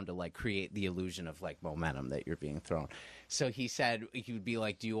throw it down to like create the illusion of like momentum that you're being thrown. So he said he would be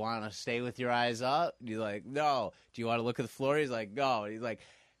like, "Do you want to stay with your eyes up?" And you're like, "No." "Do you want to look at the floor?" He's like, "No." And he's like,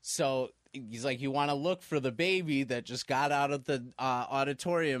 so he's like, "You want to look for the baby that just got out of the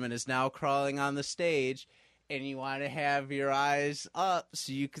auditorium and is now crawling on the stage, and you want to have your eyes up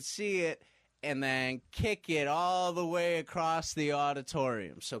so you could see it." And then kick it all the way across the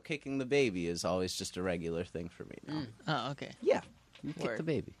auditorium. So kicking the baby is always just a regular thing for me now. Oh, okay. Yeah. You kick Word. the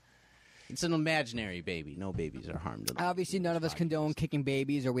baby. It's an imaginary baby. No babies are harmed. Obviously, none of us condone kicking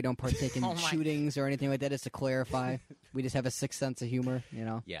babies, or we don't partake in Oh my- shootings or anything like that. Just to clarify, we just have a sixth sense of humor, you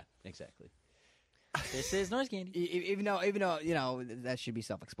know. Yeah, exactly. This is Noise Candy. Even though you know that should be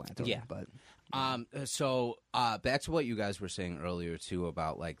self-explanatory. Yeah. But So back to what you guys were saying earlier too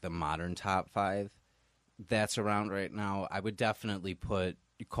about like the modern top 5 that's around right now. I would definitely put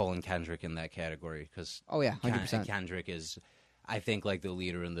Cole and Kendrick in that category because oh yeah, 100%, Kendrick is, I think, like the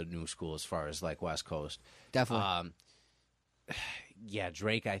leader in the new school as far as like West Coast. definitely. Yeah,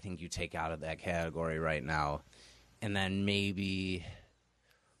 Drake, I think you take out of that category right now, and then maybe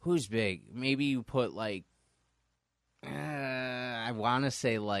who's big? Maybe you put like. I want to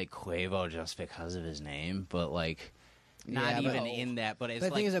say like Quavo just because of his name, but like not Yeah, even but- in that. But it's But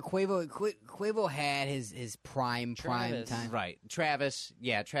the like thing is that Quavo had his prime Travis. time. right, Travis.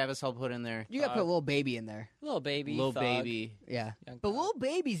 Yeah, Travis. I'll put in there. You gotta put Lil Baby in there. Little baby. Lil Thug. Baby. Yeah, Young but Thug. Lil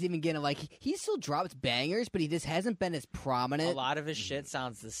Baby's even getting like he still drops bangers, but he just hasn't been as A prominent. lot of his shit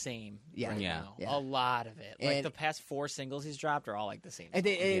sounds the same. Yeah. right Yeah. now. Yeah. A lot of it. Like And- the past 4 singles he's dropped are all like the same. And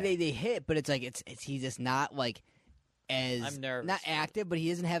song. they hit, but it's like it's he's just not like as I'm nervous not for it. active, but he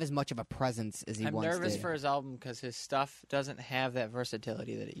doesn't have as much of a presence as he I'm once nervous did. for his album because his stuff doesn't have that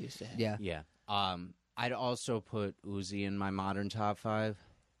versatility that it used to have. Yeah, Yeah. I'd also put Uzi in my modern top 5,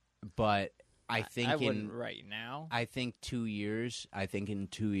 but I think I in wouldn't right now. I think 2 years. I think in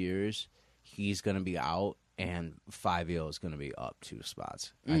 2 years he's going to be out, and Fivio is going to be up 2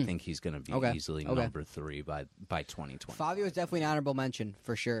 spots. I think he's going to be Okay. easily Okay. number 3 by 2020. Fabio is definitely an honorable mention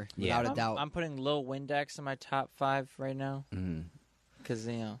for sure, Yeah. without a doubt. I'm putting Lil Windex in my top 5 right now Mhm. because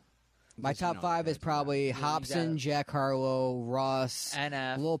My Just top know 5 is that. probably you Hobson, got- Jack Harlow, Russ,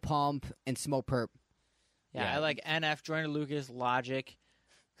 NF. Lil Pump, and Smoke Perp. Yeah, Yeah. I like NF, Joyner Lucas, Logic.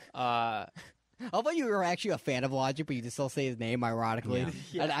 Although you were actually a fan of Logic, but you just still say his name ironically.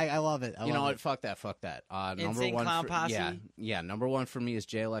 Yeah. And I love it. I You know love what? it. Fuck that. Number Insane 1 Clown for, Posse? yeah. Number 1 for me is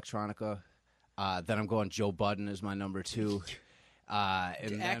Jay Electronica. Then I'm going Joe Budden is my number 2.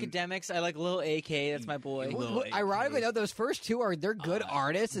 And then- Academics, I like Lil AK. That's my boy. Lil Well, AK. ironically, though, those first two they're good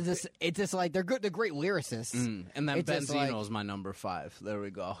artists. It's just like they're good. They're great lyricists. And then It's just Benzino like- is my number 5. There we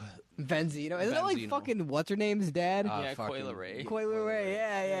go. Benzino, isn't that like Benzino. fucking what's her name's dad? Yeah, fucking- Coil Ray. Coil Ray.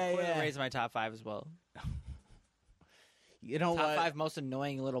 Yeah. Coil Ray's my top 5 as well. You know Top what? 5 most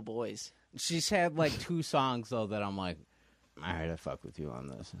annoying little boys. She's had like 2 songs though that I'm like, all right, I fuck with you on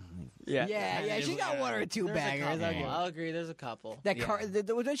this. Yeah. She got one or two There's a bangers. couple. Okay. I'll agree. There's a couple. That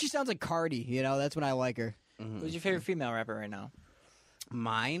Yeah. when she sounds like Cardi, you know, that's when I like her. Who's your favorite female rapper right now?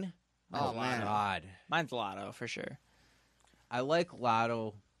 Mine? Oh, my man. God. Mine's Lotto for sure. I like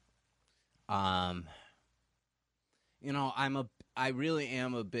Lotto. You know, I really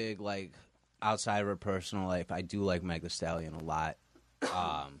am a big like outside of her personal life. I do like Meg Thee Stallion a lot.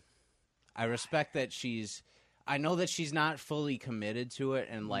 I respect that I know that she's not fully committed to it,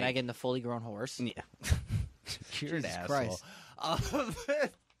 and like Megan the fully grown horse. yeah, you're an Jesus asshole. Christ.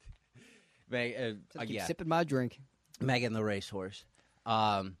 Keep Yeah, sipping my drink. Megan the racehorse.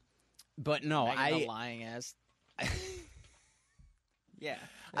 But no, Megan the lying ass. Yeah.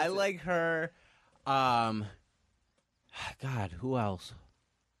 I that's it. like her. God, who else?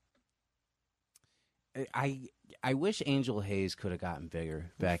 I wish Angel Hayes could have gotten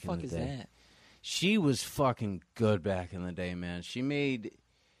bigger back What in the the fuck day. is that? She was fucking good back in the day, man.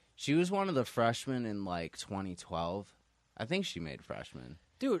 She was one of the freshmen in like 2012. I think she made freshman.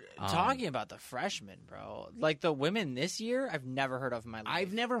 Dude, talking about the freshmen, bro. Like the women this year, I've never heard of in my life.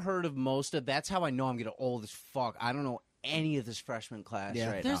 I've never heard of most of. That's how I know I'm getting old as fuck. I don't know any of this freshman class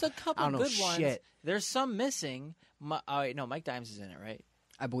Yeah. right There's now. a couple I don't know good ones. shit. There's some missing. Oh wait, no, Mike Dimes is in it, right?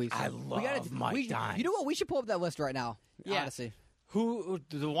 I believe so. I We gotta- love Mike Dimes. You know what? We should pull up that list right now. Yeah. Honestly. Who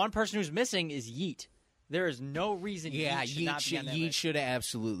the one person who's missing is Yeet. There is no reason. Yeah, Yeet should not be on that Yeet list. should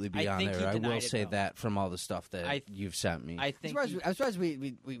absolutely be I on think there. he I will denied it, say though. that from all the stuff that you've sent me. I I'm think. surprised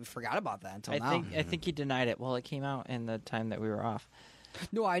we forgot about that until now. I think he denied it. Well, it came out in the time that we were off.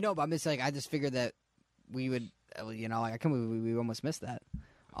 No, I know, but I'm just like I just figured that we would, you know, like I can't believe we almost missed that.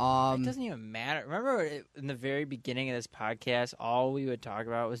 It doesn't even matter. Remember in the very beginning of this podcast, all we would talk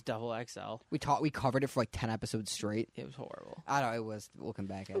about was Double XL. We covered it for like 10 episodes straight. It was horrible. I don't know, it was looking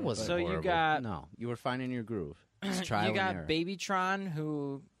back at it. It wasn't So you horrible. got- No, you were finding your groove. It's trial You and got error. Babytron,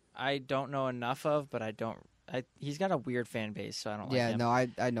 who I don't know enough of, but he's got a weird fan base, so I don't like Yeah, him. no,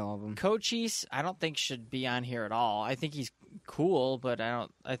 I know of him. Cochise, I don't think should be on here at all. I think he's cool, but I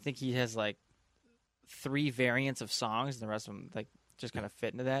think he has like 3 variants of songs, and the rest of them like just kind of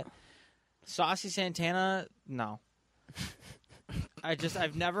fit into that. Saucy Santana, no.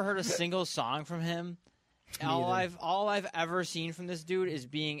 I've never heard a single song from him. All I've ever seen from this dude is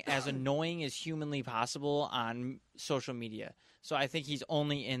being as annoying as humanly possible on social media. So I think he's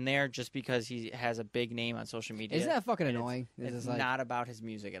only in there just because he has a big name on social media. Isn't that fucking And annoying? It's not about his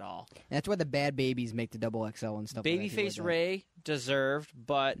music at all. That's why the bad babies make the double XL and stuff. Babyface like Ray deserved,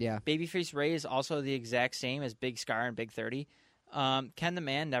 but Yeah. Babyface Ray is also the exact same as Big Scar and Big 30. Ken the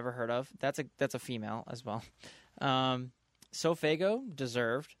Man, never heard of. That's a female as well. Sofago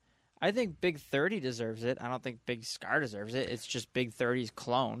deserved. I think Big 30 deserves it. I don't think Big Scar deserves it. It's just Big 30's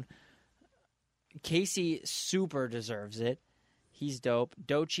clone. Casey super deserves it. He's dope.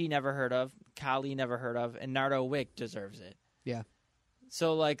 Dochi, never heard of. Kali, never heard of. And Nardo Wick deserves it. Yeah.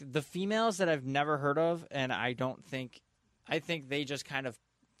 So, like, the females that I've never heard of, and I think they just kind of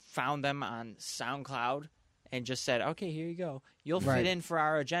found them on SoundCloud and just said, okay, here you go. You'll Right. fit in for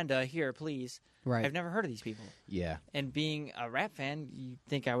our agenda. Here, please. Right. I've never heard of these people. Yeah. And being a rap fan, you'd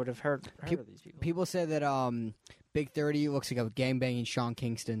think I would have heard of these people. People say that Big 30 looks like a gangbanging Sean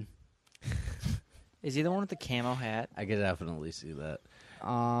Kingston. Is he the one with the camo hat? I could definitely see that.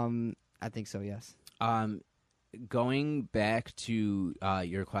 I think so, yes. Going back to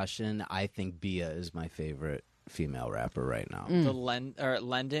your question, I think Bia is my favorite female rapper right now. The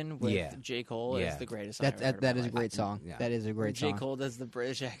London with Yeah. J. Cole Yeah. is the greatest song I've ever heard That in is my a life. great song. Yeah. That is a great J. song. Cole does the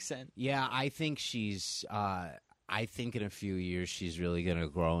British accent. Yeah, I think she's. I think in a few years she's really gonna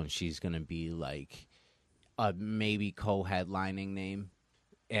grow and she's gonna be like a maybe co-headlining name.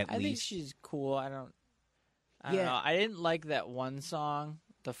 At I think least she's cool. I don't Yeah. know. I didn't like that one song,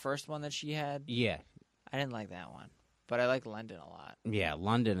 the first one that she had. Yeah, I didn't like that one, but I like London a lot. yeah.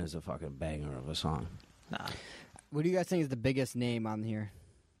 London is a fucking banger of a song. Nah. What do you guys think is the biggest name on here?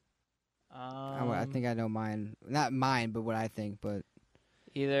 I think I know mine. Not mine, but what I think. But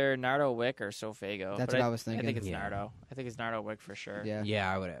either Nardo Wick or Sofago. That's But what I was I think thinking. it's Yeah. Nardo. I think it's Nardo Wick for sure. yeah.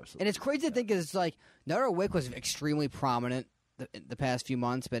 Yeah, I would absolutely. And it's crazy to think it's like Nardo Wick was extremely prominent the past few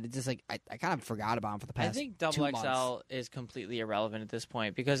months, but it's just like I kind of forgot about him for the I past. think 2 Double months. XL is completely irrelevant at this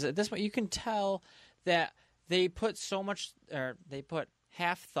point because at this point you can tell that they put they put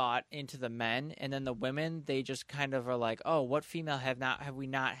half thought into the men, and then the women they just kind of are like, oh, what female have we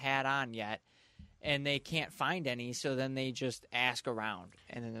not had on yet? And they can't find any, so then they just ask around,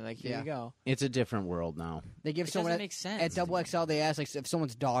 and then they're like, here Yeah. you go. It's a different world now. They give It someone doesn't make sense. at Double XL. They ask like if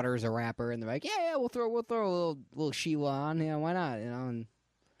someone's daughter is a rapper, and they're like, yeah, we'll throw a little Sheila on. Yeah, why not? You know. And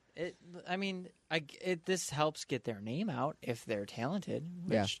This helps get their name out if they're talented,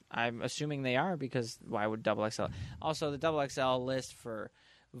 which Yeah. I'm assuming they are because why would Double XL? Also, the Double XL list for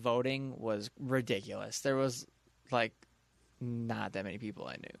voting was ridiculous. There was like not that many people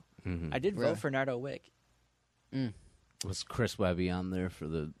I knew. Mm-hmm. I did Really? vote for Nardo Wick. Was Chris Webby on there for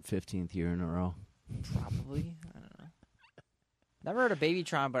the 15th year in a row? Probably. I don't know. Never heard of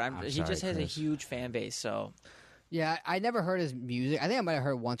Babytron, but I'm he sorry, just has a Chris. huge fan base. So yeah, I never heard his music. I think I might have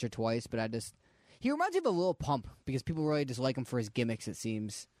heard it once or twice, but he reminds me of a Lil Pump because people really just like him for his gimmicks, it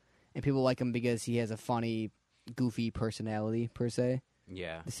seems, and people like him because he has a funny, goofy personality per se.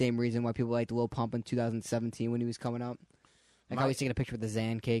 Yeah. The same reason why people liked Lil Pump in 2017 when he was coming up. Like how he's taking a picture with the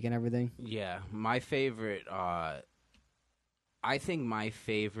Zan cake and everything. Yeah, my favorite. I think my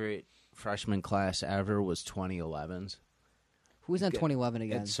favorite freshman class ever was 2011's. Who was on 2011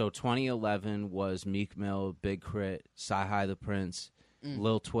 again? And so 2011 was Meek Mill, Big Crit, Sci-Hi the Prince,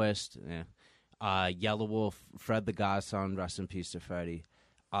 Lil Twist, Yellow Wolf, Fred the Godson, rest in peace to Freddie,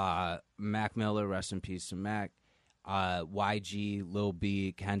 Mac Miller, rest in peace to Mac, YG, Lil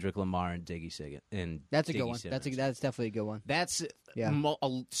B, Kendrick Lamar, and Diggy Simmons. That's a good one. That's definitely a good one. That's Yeah.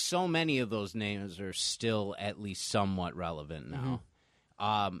 So many of those names are still at least somewhat relevant now.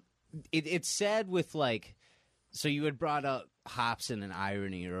 It's sad with like, so you had brought up Hopsin and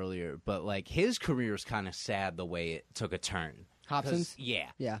Irony earlier, but like his career is kind of sad the way it took a turn. Hobson's? Yeah.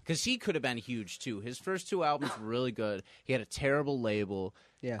 Yeah. Because he could have been huge, too. His first 2 albums were really good. He had a terrible label.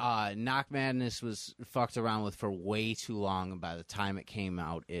 Yeah. Knock Madness was fucked around with for way too long, and by the time it came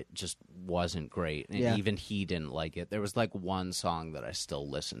out, it just wasn't great. And Yeah. even he didn't like it. There was like one song that I still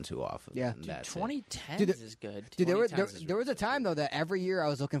listen to off of Yeah. it. And that's it. 2010s Dude, is good. Dude, there 2010s was a time though that every year I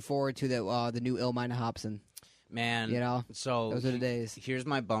was looking forward to the new Illmind Hobson. Man, You know, so those are the days. Here's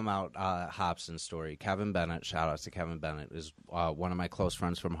my bum out Hobson story. Kevin Bennett, shout out to Kevin Bennett, is one of my close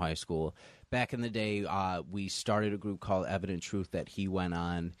friends from high school. Back in the day, we started a group called Evident Truth that he went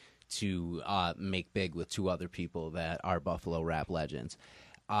on to make big with 2 other people that are Buffalo rap legends.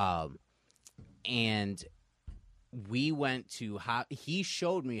 And we went to he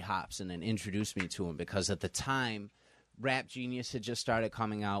showed me Hobson and introduced me to him because at the time Rap Genius had just started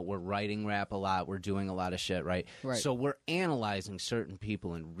coming out. We're writing rap a lot. We're doing a lot of shit, right? So we're analyzing certain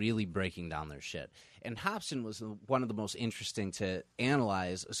people and really breaking down their shit. And Hobson was one of the most interesting to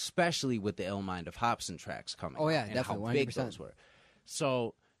analyze, especially with the Illmind of Hobson tracks coming out. Oh, yeah, and definitely, how big 100%. those were.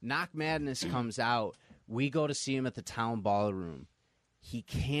 So Knock Madness comes out. We go to see him at the Town Ballroom. He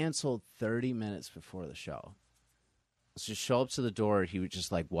canceled 30 minutes before the show. So show up to the door, he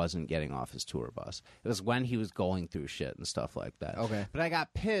just like wasn't getting off his tour bus. It was when he was going through shit and stuff like that. Okay. But I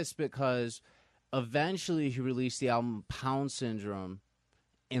got pissed because eventually he released the album Pound Syndrome,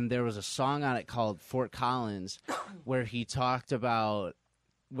 and there was a song on it called Fort Collins where he talked about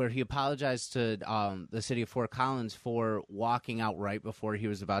where he apologized to the city of Fort Collins for walking out right before he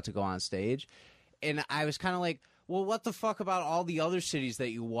was about to go on stage. And I was kind of like, well, what the fuck about all the other cities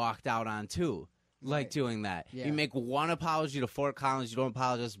that you walked out on too? Like doing that. Yeah. You make one apology to Fort Collins, you don't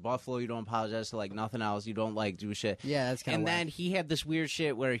apologize to Buffalo, you don't apologize to like nothing else, you don't like do shit. Yeah, that's kind of. And then he had this weird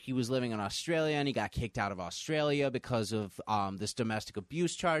shit where he was living in Australia and he got kicked out of Australia because of this domestic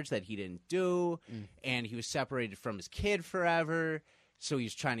abuse charge that he didn't do. And he was separated from his kid forever. So he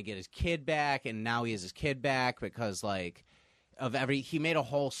was trying to get his kid back, and now he has his kid back because like he made a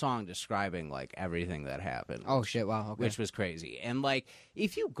whole song describing like everything that happened. Oh shit! Wow. Okay. Which was crazy. And like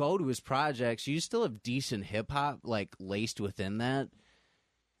if you go to his projects, you still have decent hip hop like laced within that.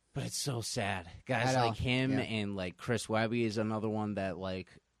 But it's so sad. Guys like him and like Chris Webby is another one that like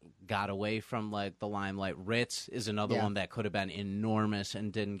got away from like the limelight. Ritz is another one that could have been enormous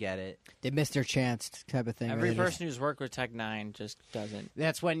and didn't get it. They missed their chance, type of thing. Every right? person who's worked with Tech Nine just doesn't.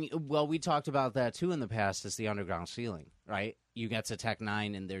 That's when, well, we talked about that too in the past. Is the underground ceiling, right? You get to Tech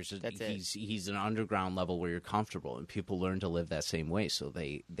Nine, and he's an underground level where you're comfortable, and people learn to live that same way, so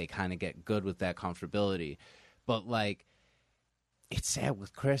they kind of get good with that comfortability. But like, it's sad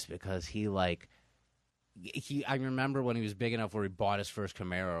with Chris because I remember when he was big enough where he bought his first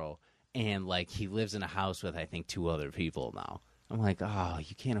Camaro, and like he lives in a house with I think 2 other people now. I'm like, oh,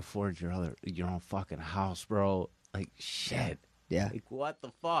 you can't afford your own fucking house, bro. Like shit. Yeah. Like what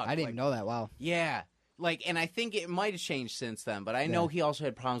the fuck? I didn't even know that. Wow. Yeah. Like, and I think it might have changed since then, but I know he also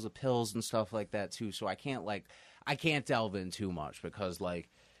had problems with pills and stuff like that too. So I can't delve in too much because like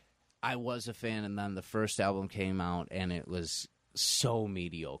I was a fan, and then the first album came out, and it was so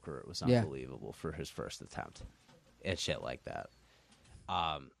mediocre. It was unbelievable for his first attempt at shit like that.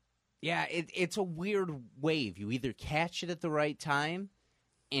 Yeah, it's a weird wave. You either catch it at the right time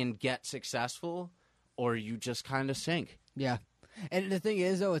and get successful, or you just kind of sink. Yeah. And the thing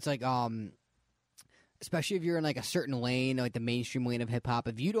is, though, it's like, especially if you're in like a certain lane, like the mainstream lane of hip hop,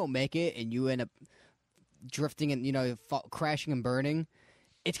 if you don't make it and you end up drifting and crashing and burning,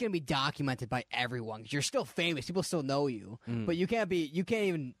 it's gonna be documented by everyone. 'Cause you're still famous, people still know you, but you can't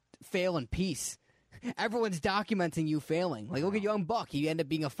even fail in peace. Everyone's documenting you failing. Like look at Young Buck, he ended up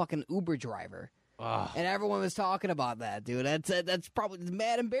being a fucking Uber driver. And everyone was talking about that, dude. That's probably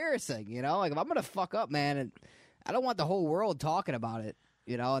mad embarrassing, you know. Like if I'm gonna fuck up, man, and I don't want the whole world talking about it,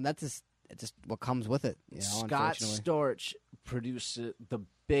 you know. And it's just what comes with it, you know. Scott Storch produced the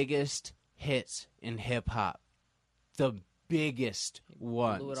biggest hits in hip hop, the biggest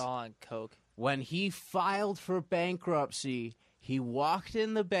ones. Blew it all on coke. When he filed for bankruptcy, he walked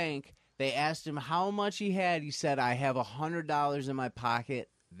in the bank. They asked him how much he had. He said, "I have $100 in my pocket.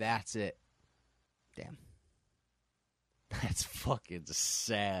 That's it." Damn. That's fucking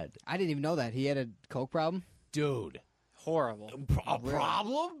sad. I didn't even know that he had a coke problem. Dude. Horrible. A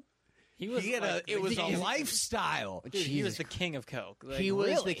problem? He was. It was a lifestyle. Dude, he was the king of coke. Like, He was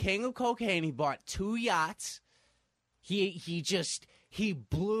really? the king of cocaine. He bought 2 yachts. He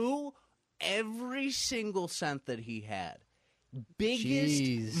blew every single cent that he had. Biggest,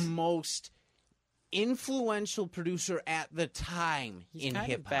 Jeez. most influential producer at the time he's in kind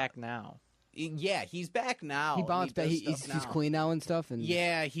hip of hop. back now. Yeah, he's back now. He bounced back. does He's stuff now. clean now and stuff. And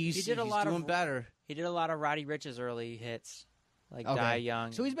Yeah, he's He did a lot doing of- better. He did a lot of Roddy Rich's early hits. like Okay. Die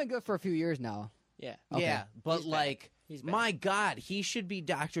Young. So he's been good for a few years now. yeah. Okay. Yeah, but He's back. like, He's back. my God, he should be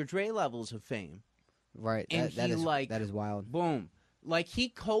Dr. Dre levels of fame. Right. And that he, is like- that is wild. Boom. Like, he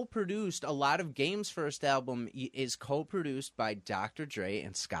co-produced a lot of Game's first album is co-produced by Dr. Dre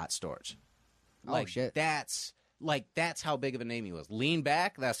and Scott Storch. Oh, Like, shit. That's how big of a name he was. Lean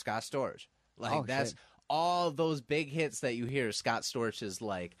Back, that's Scott Storch. Like, Oh, that's shit. all of those big hits that you hear Scott Storch is,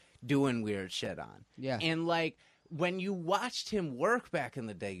 like, doing weird shit on. Yeah. And, like, when you watched him work back in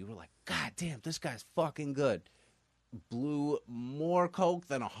the day, you were like, God damn, this guy's fucking good. Blew more coke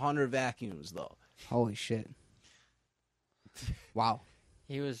than 100 vacuums, though. Holy shit. Wow.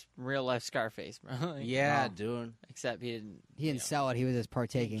 He was real life Scarface, bro. Like, Yeah, Wow. dude. Except he didn't. He didn't sell it. He was just Didn't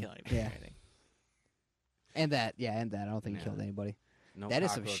partaking. kill anybody. Yeah. or anything. And that. I don't think he Yeah. killed anybody. No That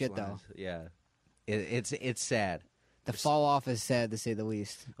is some cockroach shit, though. lines. Yeah. It's sad. The fall off is sad, to say the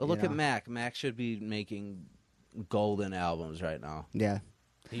least. Well, you look at know? Mac. Mac should be making golden albums right now. Yeah.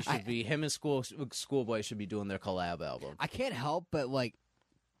 He should be. Him and Schoolboy should be doing their collab album. I can't help but, like,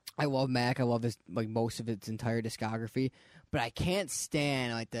 I love Mac. I love his, like, most of its entire discography. But I can't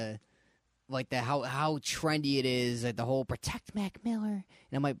stand, how trendy it is, like, the whole Protect Mac Miller. And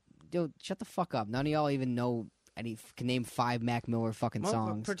I'm like, dude, shut the fuck up. None of y'all even know can name 5 Mac Miller fucking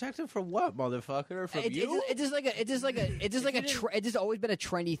songs. Protected from what, motherfucker? From you? It's just always been a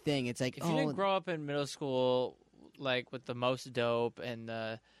trendy thing. It's like, If you didn't grow up in middle school, like with the most dope and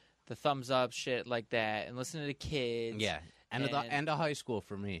the thumbs up shit like that, and listen to the kids, Yeah. End of high school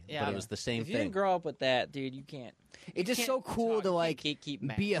for me. Yeah. But it was the same if you thing. didn't grow up with that, dude, you can't. it's just can't so cool talk- to you like can't gatekeep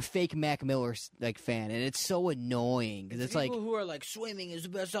Mac. be a fake Mac Miller like fan, and it's so annoying because it's like people who are like Swimming is the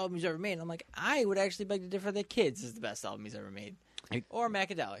best album he's ever made. I'm like, I would actually beg to differ that Kids is the best album he's ever made, or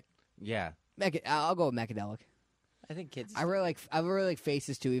Macadelic. Yeah. I'll go with Macadelic. I think Kids. I really like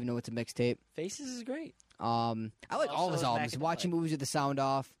Faces too, even though it's a mixtape. Faces is great. I like all Also his is albums. Macadelic. Watching movies with the sound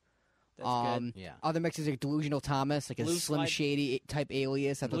off. That's good. Yeah. Other mixes like Delusional Thomas, like a Blue Slim Slide- Shady type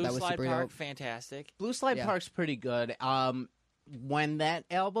alias. I thought Blue that was Slide super Park, dope. fantastic. Blue Slide Yeah. Park's pretty good. When that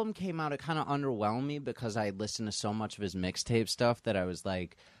album came out, it kind of underwhelmed me because I listened to so much of his mixtape stuff that I was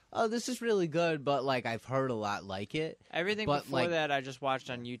like, oh, this is really good, but like I've heard a lot like it. Everything But, before like- that, I just watched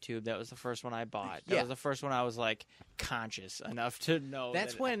on YouTube. That was the first one I bought. That Yeah. was the first one I was like conscious enough to know.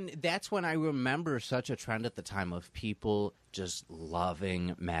 That's that when I remember such a trend at the time of people just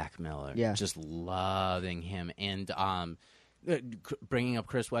loving Mac Miller, Yeah. just loving him, and bringing up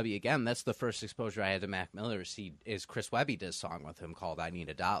Chris Webby again. That's the first exposure I had to Mac Miller. Is Chris Webby did a song with him called "I Need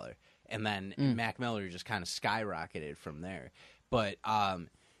a Dollar," and then Mac Miller just kind of skyrocketed from there. But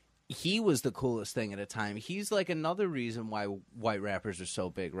he was the coolest thing at a time. He's like another reason why white rappers are so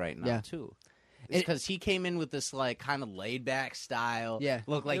big right now Yeah. too. Because he came in with this like kind of laid back style. Yeah.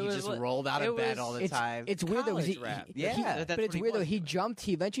 Looked like It he was just like- rolled out of it bed was- all the time. It's weird though. 'cause College rap. Yeah. That's but what it's he weird though. was He doing.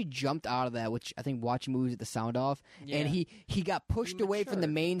 eventually jumped out of that, which I think watching movies at the sound off, Yeah. and he got pushed He away from the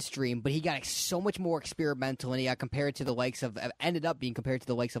matured. mainstream. But he got so much more experimental, and he got compared to the likes of ended up being compared to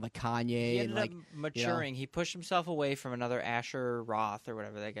the likes of like Kanye He and ended like up maturing. He pushed himself away from another Asher Roth or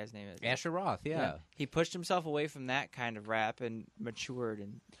whatever that guy's name is. Asher Roth, yeah. He pushed himself away from that kind of rap and matured.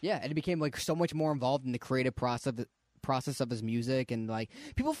 And and it became like so much more involved in the creative process of his music, and like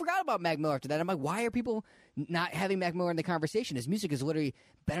people forgot about Mac Miller after that. I'm like, why are people not having Mac Miller in the conversation? His music is literally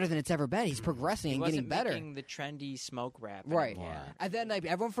better than it's ever been. He's progressing he and wasn't getting better. making the trendy smoke rap. Right. anymore. Yeah. And then like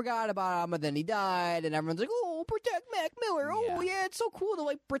everyone forgot about him, and then he died, and everyone's like, "Oh, protect Mac Miller! Oh, yeah, it's so cool to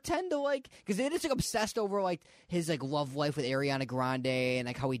like pretend to like," because they just like obsessed over like his like love life with Ariana Grande and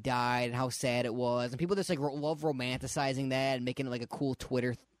like how he died and how sad it was, and people just like love romanticizing that and making it like a cool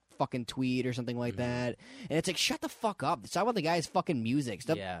Twitter fucking tweet or something like that. And it's like, shut the fuck up. Stop about the guy's fucking music.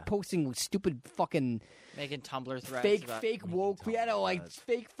 Stop Yeah. posting stupid fucking Making Tumblr threads. about- fake woke. We had like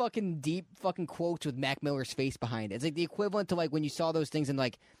fake fucking deep fucking quotes with Mac Miller's face behind it. It's like the equivalent to like when you saw those things in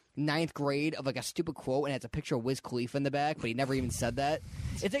like 9th grade of like a stupid quote and it's a picture of Wiz Khalifa in the back, but he never even said that.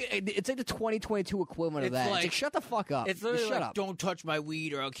 It's like the 2022 equivalent of It's that. It's like- like, shut the fuck up. It's literally Just shut like, up. "Don't touch my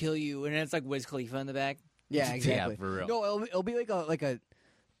weed or I'll kill you," and it's like Wiz Khalifa in the back. Yeah, exactly. for real. No, it'll be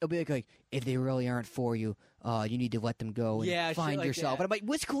it'll be like if they really aren't for you, you need to let them go and Yeah, shit find like yourself. that. And I'm like,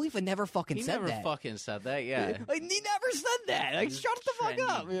 Wiz Khalifa never fucking He said never that. fucking said that, yeah. Like, he never said that. Like, shut the fuck Trendy,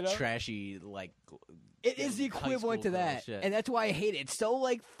 up. You know? Trashy, like It is the high equivalent to school that, bullshit. and that's why I hate it. It's so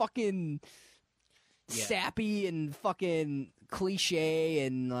like fucking Yeah. sappy and fucking cliche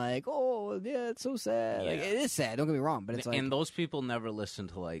and like, oh yeah, it's so sad. Like, Yeah. it is sad. Don't get me wrong, but it's like, and those people never listened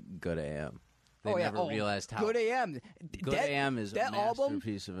to like Good AM. They oh yeah, never realized how Good AM. Good AM is that a album-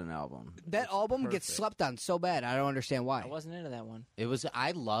 masterpiece of an album. That It's album gets perfect. slept on so bad. I don't understand why. I wasn't into that one. It was. I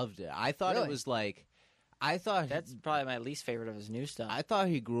loved it. I thought Really? it was like. I thought That's probably my least favorite of his new stuff. I thought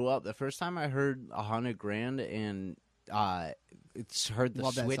he grew up. The first time I heard 100 Grand and it's heard the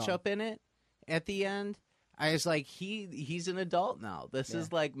Love that switch song. up in it at the end, I was like, he's an adult now. This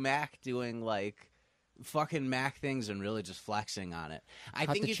is like Mac doing like fucking Mac things and really just flexing on it. I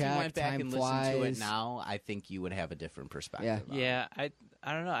Cut think the if you check, went back time and listened to it flies. now, I think you would have a different perspective. on it. yeah, I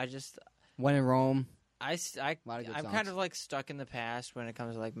don't know. I just When in Rome. I'm lot of good kind songs. of like stuck in the past when it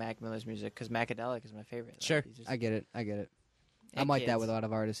comes to like Mac Miller's music because Macadelic is my favorite. Like, Sure. he's just- I get it. I'm And like that kids. with a lot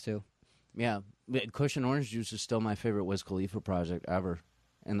of artists too. Yeah. Cushion Orange Juice is still my favorite Wiz Khalifa project ever.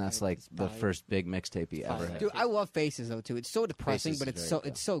 And that's like It's the probably- first big mixtape he ever Fine. had. Dude, I love Faces though too. It's so depressing, Faces but is it's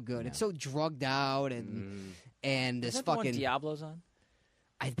very so good. Yeah. It's so drugged out and Is this that the one fucking. Diablo's on?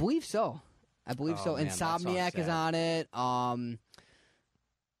 I believe so. Oh, so. man, that song's Insomniac is sad. on it.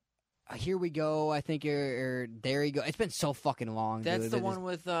 Here we go. I think or there you go. It's been so fucking long. That's dude. the It is- one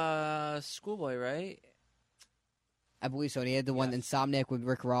with Schoolboy, right? I believe so. And he had the one Yes. Insomniac with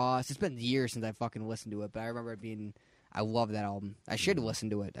Rick Ross. It's been years since I fucking listened to it, but I remember it being. I love that album. I should have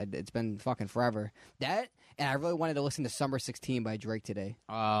listened to it. It's been fucking forever. That and I really wanted to listen to Summer 16 by Drake today.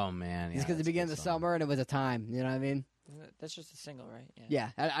 Oh, man. Just because the beginning of the summer and it was a time. You know what I mean? That's just a single, right? Yeah.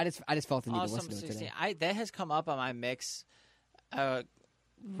 I just felt the need to Awesome listen to it 16. today. That has come up on my mix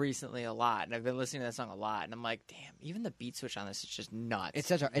recently a lot, and I've been listening to that song a lot, and I'm like, damn, even the beat switch on this is just nuts. It's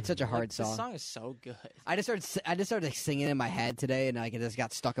such a hard This song. song is so good. I just started like, singing in my head today, and like it just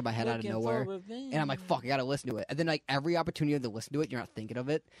got stuck in my head out of Looking nowhere. for revenge. And I'm like, fuck, I gotta listen to it. And then like every opportunity to listen to it, you're not thinking of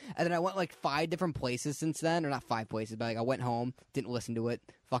it. And then I went like 5 different places since then, or not 5 places, but like I went home, didn't listen to it.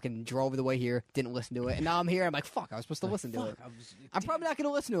 Fucking drove the way here, didn't listen to it, and now I'm here. I'm like, fuck, I was supposed to listen to it. I'm probably not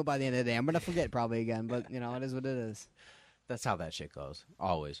gonna listen to it by the end of the day. I'm gonna forget probably again, but you know, it is what it is. That's how that shit goes.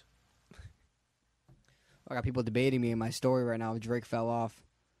 Always. I got people debating me in my story right now. If Drake fell off.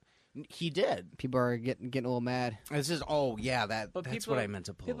 He did. People are getting a little mad. This is, that's But what people- I meant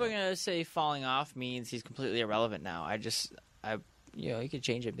to pull People are up. gonna say falling off means he's completely irrelevant now. You could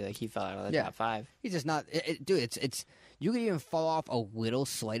change it and be like he fell out of the Yeah. top 5. He's just not, dude. It's you can even fall off a little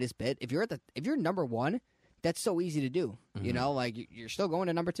slightest bit if you're number 1. That's so easy to do. You know, like you're still going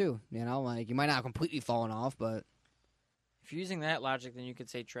to number 2. You know, like you might not have completely fallen off, but If you're using that logic, then you could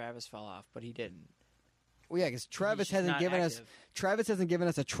say Travis fell off, but he didn't. well, yeah, because Travis He's just hasn't not given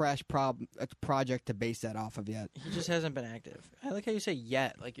active. us a trash project to base that off of yet. He just hasn't been active. I like how you say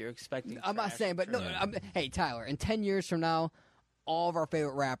yet, like you're expecting. I'm not trash saying, but no. from- Hey, Tyler, in 10 years from now, all of our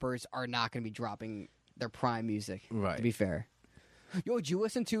favorite rappers are not going to be dropping their prime music. Right. To be fair. Yo, did you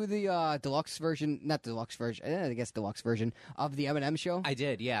listen to the deluxe version? Not deluxe version. I guess deluxe version of the Eminem show. I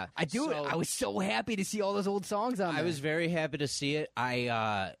did, yeah. I do. So- I was so happy to see all those old songs on there. I was very happy to see it.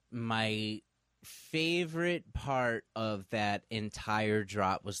 My favorite part of that entire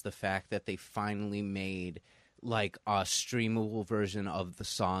drop was the fact that they finally made like a streamable version of the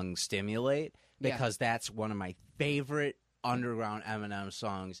song Stimulate, Yeah. because that's one of my favorite underground Eminem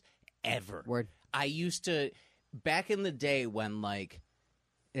songs ever. Word. I used to, back in the day when like,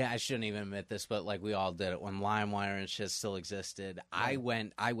 yeah, I shouldn't even admit this, but like we all did it when LimeWire and shit still existed. I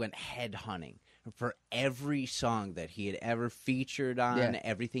went head hunting for every song that he had ever featured on, Yeah.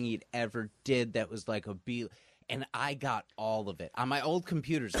 everything he'd ever did that was like a beat, and I got all of it on my old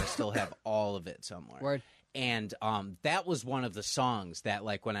computers. I still have all of it somewhere. Word. And that was one of the songs that,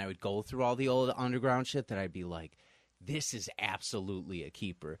 like, when I would go through all the old underground shit, that I'd be like, this is absolutely a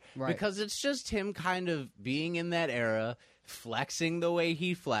keeper. Right. Because it's just him kind of being in that era, flexing the way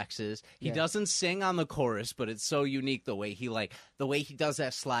he flexes. He Yeah. doesn't sing on the chorus, but it's so unique the way he does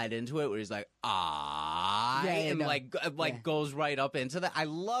that slide into it, where he's like, ah, Yeah, and no. like goes right up into that. I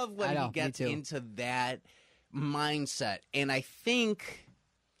love when I know, he me gets too. into that mindset. And I think,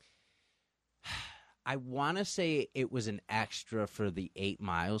 I want to say it was an extra for the 8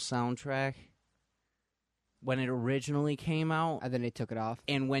 Mile soundtrack when it originally came out. And then they took it off.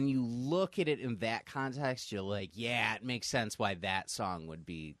 And when you look at it in that context, you're like, yeah, it makes sense why that song would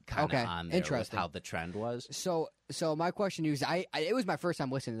be kind of Okay, on there with interesting. how the trend was. So my question is, it was my first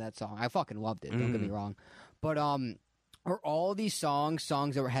time listening to that song. I fucking loved it. Don't get me wrong, but are all these songs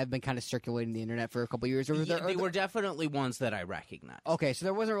that have been kind of circulating the internet for a couple years? Or Yeah, they were definitely ones that I recognized. Okay, so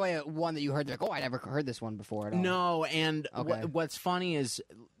there wasn't really one that you heard like, oh, I never heard this one before at all. No, and Okay. what's funny is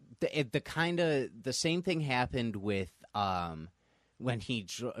the same thing happened with when he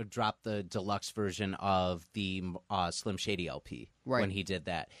dropped the deluxe version of the Slim Shady LP. Right. When he did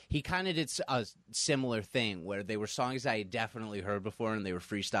that, he kind of did a similar thing where they were songs I had definitely heard before, and they were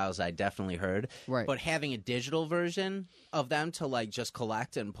freestyles I definitely heard. Right. But having a digital version of them to like just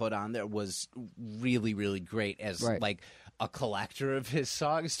collect and put on there was really, really great as Right. like a collector of his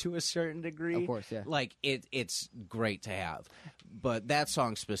songs to a certain degree. Of course, yeah. Like it's great to have, but that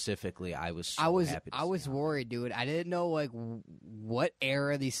song specifically, I was so happy. I was worried, dude. I didn't know like what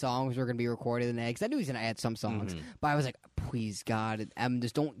era these songs were going to be recorded in. Because I knew he was going to add some songs, but I was like, please God,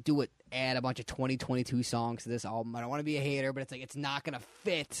 just don't do it. Add a bunch of 2022 songs to this album. I don't want to be a hater, but it's like it's not going to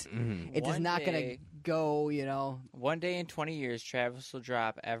fit. It is not going to go. You know, One day in 20 years, Travis will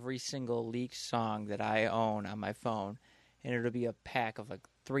drop every single leaked song that I own on my phone, and it'll be a pack of like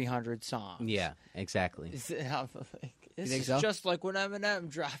 300 songs. Yeah, exactly. This think is so? just like when Eminem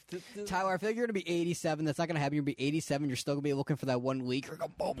dropped it. Tyler, I feel like you're going to be 87. That's not going to happen. You're going to be 87. You're still going to be looking for that one leak. You're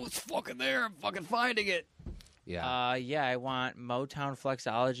going, oh, it's fucking there. I'm fucking finding it. Yeah. Yeah, I want Motown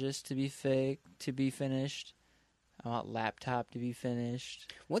Flexologist to be finished. I want Laptop to be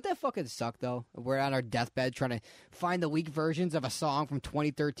finished. Wouldn't that fucking suck, though? We're on our deathbed trying to find the leaked versions of a song from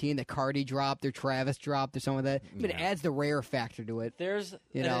 2013 that Cardi dropped or Travis dropped or some of that. But it adds the rare factor to it. There's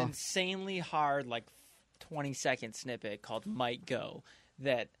You an know. insanely hard, like 20-second snippet called "Might Go"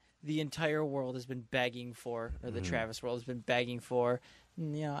 that the entire world has been begging for, or the Travis world has been begging for.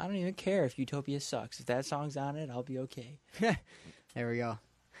 And, you know, I don't even care if Utopia sucks. If that song's on it, I'll be okay. There we go.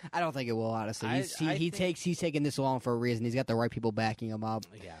 I don't think it will, honestly. I He's taking this long for a reason. He's got the right people backing him up.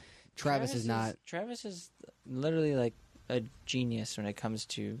 Yeah. Travis is not. Travis is literally like a genius when it comes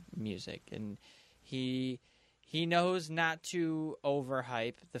to music, and he knows not to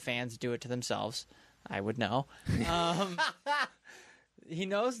overhype. The fans do it to themselves. I would know. He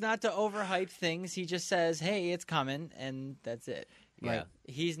knows not to overhype things. He just says, "Hey, it's coming," and that's it. Yeah. Like,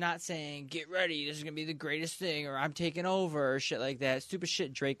 he's not saying, "Get ready, this is gonna be the greatest thing," or "I'm taking over," or shit like that. Stupid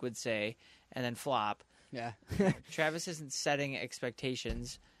shit Drake would say, and then flop. Yeah. Travis isn't setting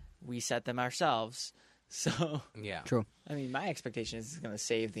expectations. We set them ourselves. So, Yeah. True. I mean, my expectation is it's going to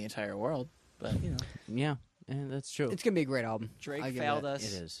save the entire world. But, you know, Yeah. That's true. It's going to be a great album. Drake I give failed that.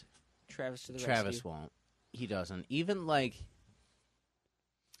 us. It is. Travis to the Travis rescue. won't. He doesn't. Even like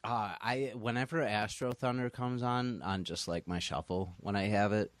whenever Astro Thunder comes on just like my shuffle when I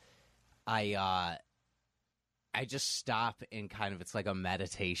have it, I just stop and kind of it's like a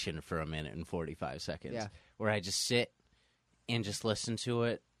meditation for a minute and 45 seconds. Yeah. Where I just sit and just listen to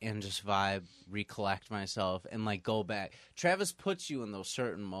it and just vibe, recollect myself and like go back. Travis puts you in those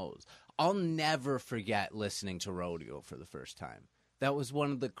certain modes. I'll never forget listening to Rodeo for the first time. That was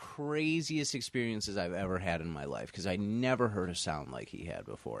one of the craziest experiences I've ever had in my life because I never heard a sound like he had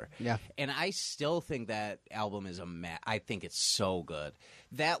before. Yeah. And I still think that album is I think it's so good.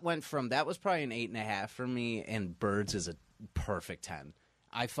 That was probably an 8.5 for me, and Birds is a perfect 10.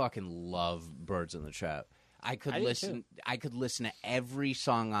 I fucking love Birds in the Trap. I could do listen to every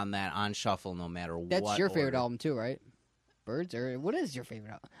song on that on shuffle no matter what. That's your favorite order. album, too, right? Birds? Or what is your favorite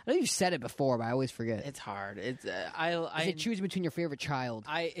album? I know you've said it before, but I always forget. It's hard. It's Is it choosing between your favorite child?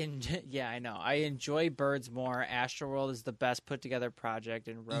 yeah, I know. I enjoy Birds more. Astroworld is the best put together project,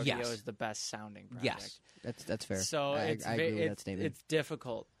 and Rodeo Yes. is the best sounding project. Yes. That's fair. So I agree with that statement. It's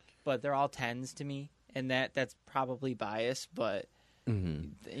difficult, but they're all 10s to me, and that's probably biased, but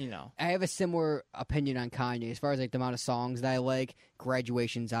you know. I have a similar opinion on Kanye as far as like the amount of songs that I like.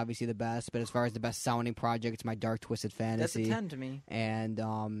 Graduation's obviously the best, but as far as the best sounding project, it's my Dark Twisted That's Fantasy. a 10 to me.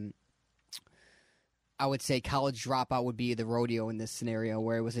 And I would say College Dropout would be the Rodeo in this scenario,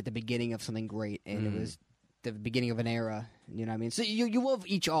 where it was at the beginning of something great, and it was the beginning of an era. You know what I mean? So you love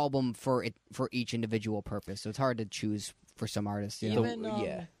each album for each individual purpose. So it's hard to choose for some artists. You know? Even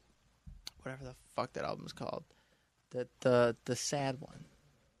yeah. whatever the fuck that album's called, the sad one,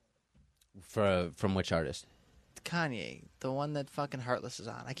 From which artist? Kanye, the one that fucking Heartless is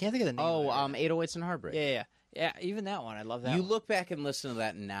on. I can't think of the name. Oh, of it. 808s and Heartbreak. Yeah. Even that one, I love that. You one. look back and listen to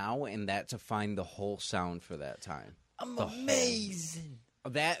that now, and that to find the whole sound for that time. I'm amazing.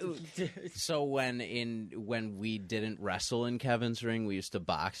 That so when we didn't wrestle in Kevin's ring, we used to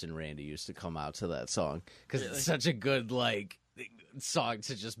box, and Randy used to come out to that song because it's such a good like song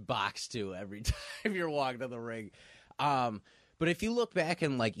to just box to every time you're walking to the ring. But if you look back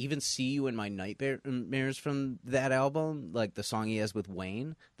and like even See You in My Nightmares from that album, like the song he has with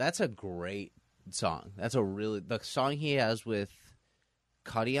Wayne, that's a great song. That's the song he has with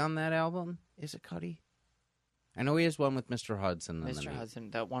Cuddy on that album. Is it Cuddy? I know he has one with Mr. Hudson. Mr.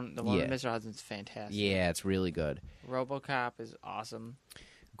 Hudson, the one with Mr. Hudson's fantastic. Yeah, it's really good. RoboCop is awesome.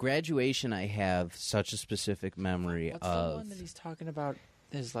 Graduation, I have such a specific memory What's of. the one that he's talking about?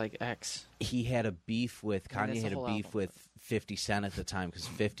 His like ex. He had a beef with I mean, Kanye it's a had a whole beef album, with 50 Cent at the time because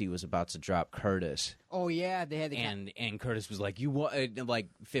 50 was about to drop Curtis, Oh yeah, they had the and Curtis was like, "You won't," like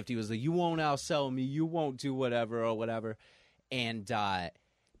 50 was like, "You won't outsell me, you won't do whatever or whatever," and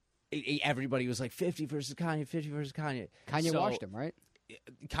everybody was like 50 versus Kanye, 50 versus Kanye. Kanye So, washed him, right?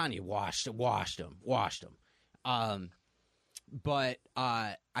 Kanye washed him. But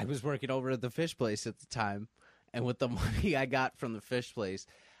I was working over at the fish place at the time, and with the money I got from the fish place,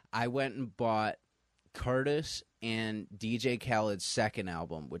 I went and bought Curtis and DJ Khaled's second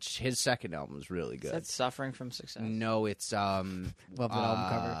album, which his second album is really good. Is that Suffering from Success? No, it's Love that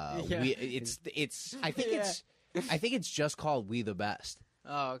album cover. Yeah. it's I think it's just called We the Best.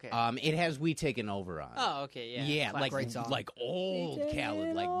 Oh, okay. It has We Taking Over on it. Oh, okay, yeah. Yeah, like Great song. like old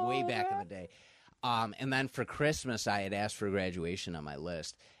Khaled, like way back in the day. And then for Christmas, I had asked for Graduation on my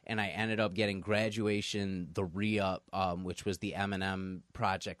list, and I ended up getting Graduation, the re-up, which was the Eminem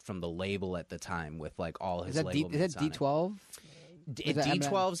project from the label at the time with like all his Is that label mates on it. D12? Is that Eminem?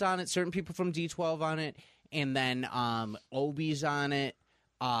 D12's on it. Certain people from D12 on it, and then Obi's on it.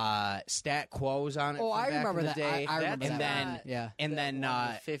 Stat Quo's on it. Oh, from I back remember in the that. day. I remember and that. then Yeah. and then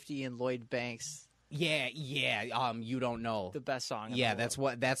 50 and Lloyd Banks, yeah. You don't know. the best song. in Yeah,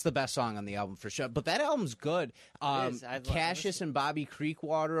 the that's the best song on the album for sure. But that album's good. is. I've Cassius listened. and Bobby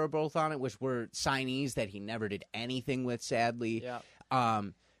Creekwater are both on it, which were signees that he never did anything with, sadly. Yeah.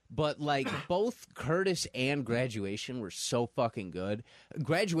 But like both Curtis and Graduation were so fucking good.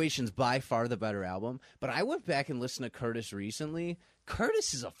 Graduation's by far the better album. But I went back and listened to Curtis recently.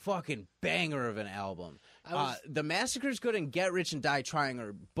 Curtis is a fucking banger of an album. The Massacre's good and Get Rich and Die Trying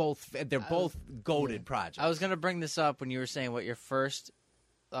are both. They're both goated projects. I was gonna bring this up when you were saying what your first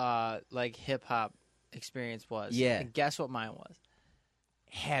like hip hop experience was. Yeah. And guess what mine was?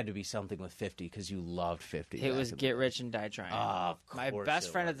 Had to be something with 50 because you loved 50. It back was in the Get day. Rich and Die Trying. Oh, of My course best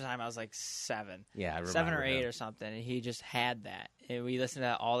it friend was. at the time, I was like 7. Yeah, I remember 7 or 8 him. or something, and he just had that. And we listened to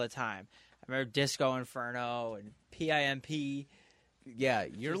that all the time. I remember Disco Inferno and PIMP. Yeah,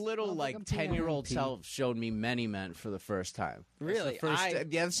 your little like motherfucking 10-year-old PIMP. self showed me Many Men for the first time. Really?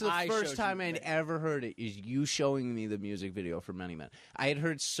 That's the I first showed time you I'd Many- ever heard it. Is you showing me the music video for Many Men? I had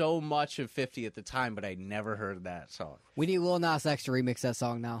heard so much of 50 at the time, but I never heard that song. We need Lil Nas X to remix that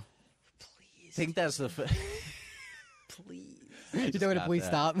song now. I think that's the. Please. You know when to got please that.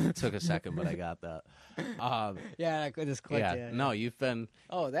 stop? It took a second, but I got that. Yeah, I just clicked. Yeah, Yeah, no, you've been.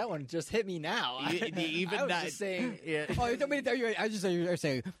 Oh, that one just hit me now. Even I was not- just saying. Yeah. Oh, you told me to tell you. I just saying you were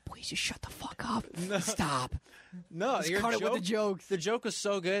saying, please just shut the fuck up. Stop. No, Just your cut it with the joke- jokes. The joke was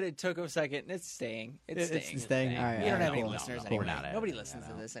so good, it took a second. It's staying. It's staying. It's staying. All right, We don't all have right, any cool. listeners No, anyway. we're not having Nobody any, listens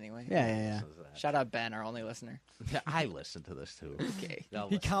to this anyway. Yeah. Shout out Ben, our only listener. I listen to this too. Okay. I'll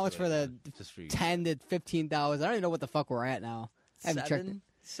He listen counts to for it the just for you. 10 to 15,000. I don't even know what the fuck we're at now. I haven't checked it.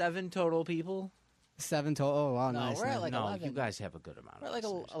 Seven total people. 7 total. Oh, wow, No, nice. we're at nice. like No, 11. you guys have a good amount. We're of like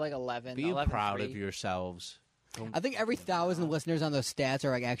listeners. like 11. Be 11 proud free. of yourselves. I think every 1,000 listeners on those stats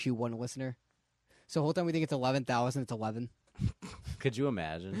are like actually one listener. So the whole time we think it's 11,000, it's 11. Could you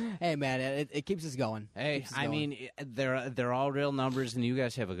imagine? Hey, man, it keeps us going. Hey, Keeps us I going. mean, they're all real numbers, and you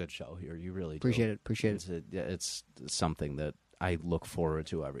guys have a good show here. You really do. Appreciate it. It's something that I look forward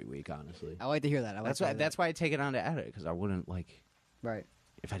to every week. Honestly, I like to hear that. that's why I take it on to edit because I wouldn't like Right.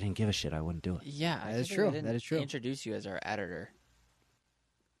 if I didn't give a shit, I wouldn't do it. Yeah, That I is can't believe true. I didn't That is true. Introduce you as our editor.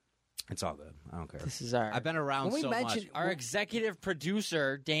 It's all good. I don't care. This is our I've been around When we so mentioned- much. our executive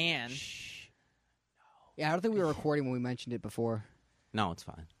producer Dan. Yeah, I don't think we were recording when we mentioned it before. No, it's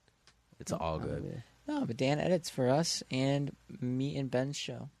fine. It's all good. No, but Dan edits for us and me and Ben's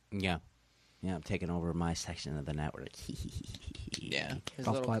show. Yeah, I'm taking over my section of the network. His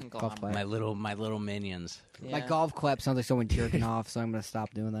Golf little clap, conglomerate. golf clap. my little minions. Yeah. My golf clap sounds like someone jerking off, so I'm going to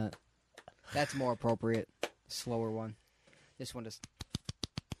stop doing that. That's more appropriate. Slower one. This one just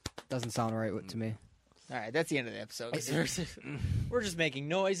doesn't sound right to me. All right, that's the end of the episode. 'Cause we're just making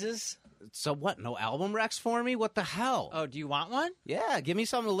noises. So what? No album recs for me? What the hell? Oh, do you want one? Yeah, give me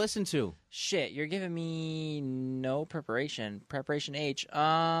something to listen to. Shit, you're giving me no preparation. Preparation H.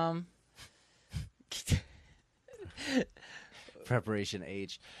 Preparation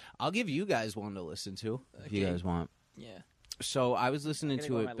H. I'll give you guys one to listen to if you Okay. guys want. Yeah. So I was listening Gonna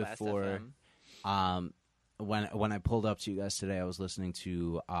to go it on my Last before. FM. When I pulled up to you guys today, I was listening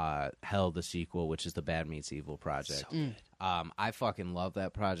to Hell the Sequel, which is the Bad Meets Evil project. I fucking love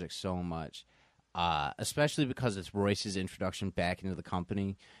that project so much, especially because it's Royce's introduction back into the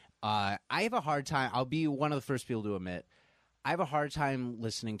company. I have a hard time. I'll be one of the first people to admit I have a hard time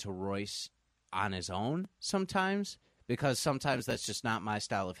listening to Royce on his own sometimes. Because sometimes that's just not my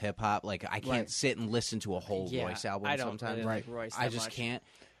style of hip hop. Like I can't sit and listen to a whole Yeah, Royce album. I don't sometimes really like Royce I that just much. can't.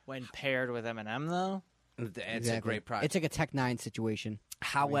 When paired with Eminem, though. It's a great project. It's like a Tech 9 situation.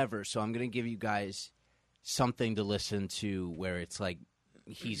 However, so I'm going to give you guys something to listen to where it's like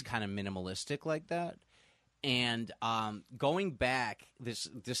he's kind of minimalistic like that. And going back,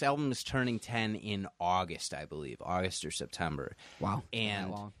 this album is turning 10 in August, I believe, August or September. Wow,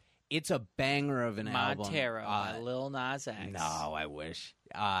 And that long. it's a banger of an album. Montero by Lil Nas X. No, I wish.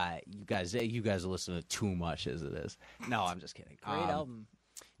 You guys listen to too much as it is. No, I'm just kidding. Great album.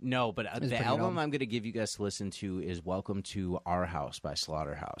 No, but a the pretty good album album. I'm going to give you guys to listen to is "Welcome to Our House" by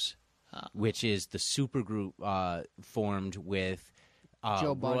Slaughterhouse, which is the supergroup formed with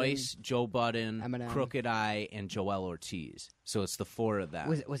Joe Budden, Royce, Joe Budden, Eminem. Crooked Eye, and Joel Ortiz. So it's the four of them.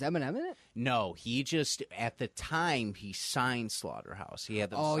 Was Eminem in it? No, he just at the time he signed Slaughterhouse. He had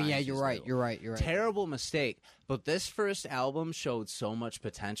them. Oh signed yeah, to you're his right. label. You're right. You're right. Terrible mistake. But this first album showed so much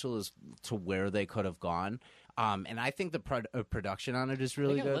potential as to where they could have gone. And I think the production on it is I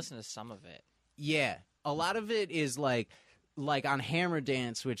really think I good. listen to some of it. Yeah, a lot of it is like on Hammer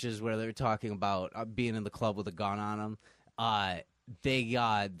Dance, which is where they're talking about being in the club with a gun on them.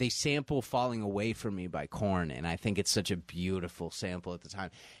 They sample "Falling Away From Me" by Korn, and I think it's such a beautiful sample at the time.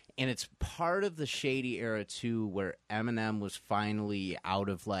 And it's part of the shady era too, where Eminem was finally out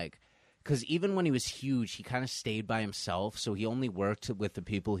of because even when he was huge, he kind of stayed by himself. So he only worked with the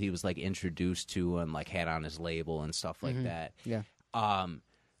people he was introduced to and had on his label and stuff like that. Yeah.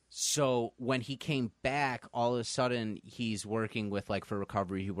 So when he came back, all of a sudden he's working with for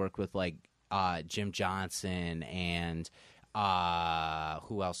recovery. He worked with Jim Johnson and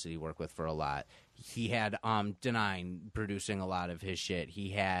who else did he work with for a lot? He had Denine producing a lot of his shit. He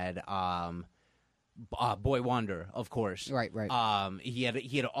had Boy Wonder, of course. Right. He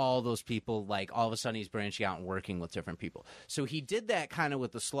had all those people. All of a sudden, he's branching out and working with different people. So he did that kind of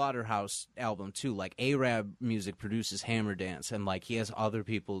with the Slaughterhouse album too. Arab Music produces Hammer Dance, and he has other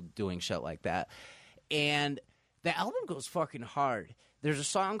people doing shit like that. And the album goes fucking hard. There's a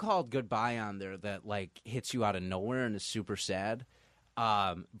song called "Goodbye" on there that hits you out of nowhere and is super sad.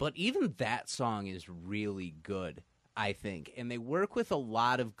 But even that song is really good, I think. And they work with a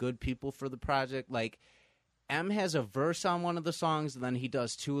lot of good people for the project. M has a verse on one of the songs, and then he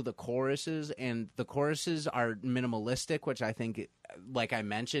does two of the choruses. And the choruses are minimalistic, which I think, I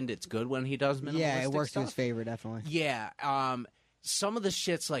mentioned, it's good when he does minimalistic Yeah, it works stuff. in his favor, definitely. Yeah. Some of the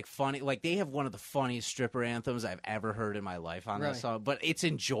shit's funny. They have one of the funniest stripper anthems I've ever heard in my life on Really? that song. But it's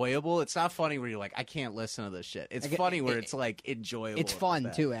enjoyable. It's not funny where you're I can't listen to this shit. It's funny where it's enjoyable. It's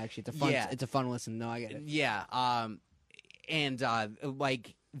fun too, actually. Yeah. It's a fun listen. No, I get it. Yeah. And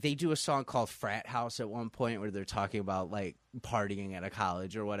they do a song called "Frat House" at one point where they're talking about partying at a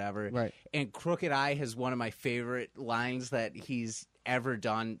college or whatever. Right. And Crooked Eye has one of my favorite lines that he's ever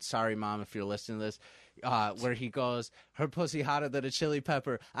done. Sorry, Mom, if you're listening to this. Where he goes, "Her pussy hotter than a chili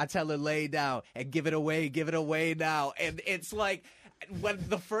pepper. I tell her lay down and give it away now." And it's when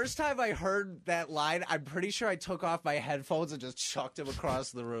the first time I heard that line, I'm pretty sure I took off my headphones and just chucked him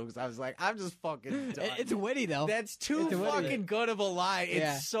across the room because I was I'm just fucking done. It's witty though. That's too It's witty. fucking good of a line.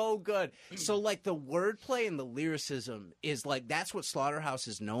 Yeah. It's so good. So the wordplay and the lyricism is that's what Slaughterhouse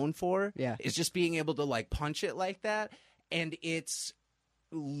is known for. Yeah. Is just being able to punch it like that. And it's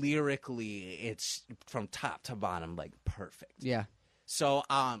lyrically, it's from top to bottom perfect. Yeah. So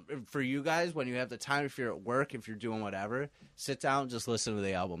for you guys, when you have the time, if you're at work, if you're doing whatever, sit down, just listen to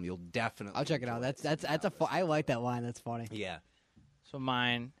the album. You'll definitely I'll check it out. enjoy That's a I like that line. That's funny. Yeah. So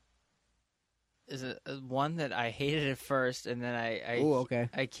mine is one that I hated at first, and then Ooh, okay.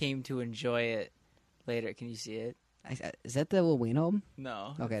 I came to enjoy it later. Can you see it? Is that the Lil Wayne album?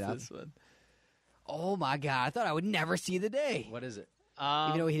 No. Okay, it's that's- this one. Oh my god! I thought I would never see the day. What is it?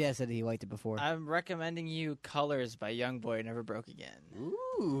 Even though he has said he liked it before. I'm recommending you "Colors" by YoungBoy Never Broke Again.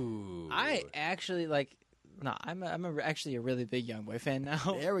 Ooh. I actually actually a really big YoungBoy fan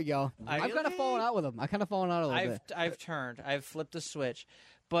now. There we go. I've kind of fallen out with him. I kind of fallen out a little bit. I've flipped a switch,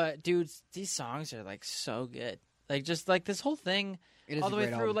 but dudes, these songs are so good. Just this whole thing, It is all a the way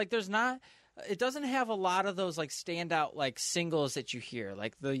great through. album. There's not. It doesn't have a lot of those standout singles that you hear,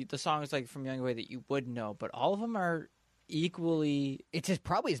 the songs from YoungBoy that you would know, but all of them are equally. It's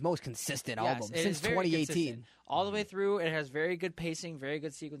probably his most consistent Yes, album it is since very 2018. consistent. All the way through. It has very good pacing, very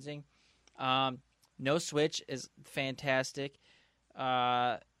good sequencing. No Switch is fantastic.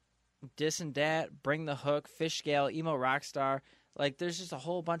 Dis and Dat, Bring the Hook, Fish Scale, Emo Rockstar. There's just a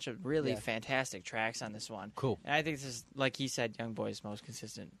whole bunch of really fantastic tracks on this one. Cool. And I think this is, like he said, YoungBoy's most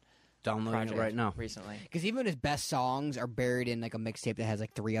consistent Downloading project it right now. recently. Because even his best songs are buried in a mixtape that has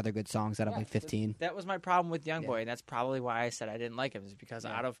 3 other good songs out of 15. That was my problem with YoungBoy, and that's probably why I said I didn't like him, is because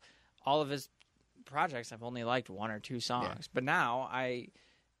out of all of his projects, I've only liked 1 or 2 songs. Yeah. But now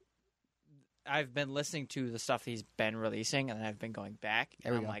I've been listening to the stuff he's been releasing, and I've been going back,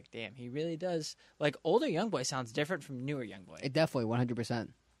 and I'm like, damn, he really does. Older YoungBoy sounds different from newer YoungBoy. It definitely 100%.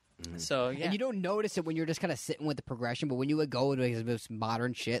 So yeah, And you don't notice it when you're just kind of sitting with the progression, but when you go into his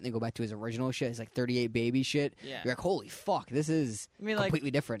modern shit and then go back to his original shit, his like 38 Baby shit, Yeah. you're like, holy fuck, this is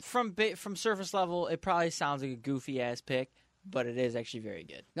completely different. from surface level, it probably sounds like a goofy ass pick, but it is actually very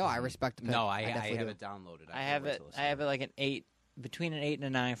good. No, I respect the pick. No, I definitely have do. it downloaded. I have it. I have it like an 8, between an 8 and a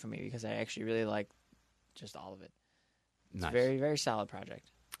 9 for me because I actually really like just all of it. It's Nice. a very, very solid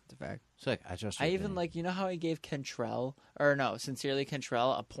project. It's a fact. Sick. I just. I even like, you know how I gave Sincerely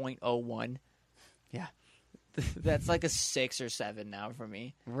Cantrell a .01? Yeah. That's like a 6 or 7 now for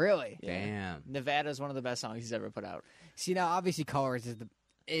me. Really? Yeah. Damn. Nevada's one of the best songs he's ever put out. See, now obviously Colors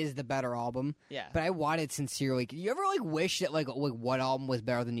is the better album. Yeah. But I wanted Sincerely. You ever like wish that like one album was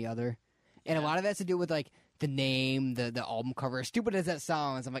better than the other? And a Yeah. lot of that has to do with like the name, the album cover. As stupid as that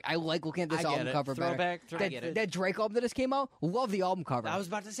sounds, I'm like, I like looking at this I get album it. cover Throwback. better. I get it. That Drake album that just came out, love the album cover. I was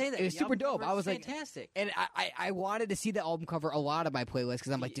about to say that. It was The super album dope. cover I was like, fantastic. And I wanted to see the album cover a lot of my playlist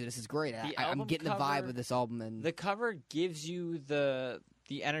because I'm like, dude, this is great. I'm album getting the cover- vibe of this album. And The cover gives you the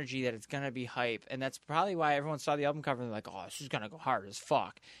energy that it's gonna be hype, and that's probably why everyone saw the album cover and they're like, "Oh, this is gonna go hard as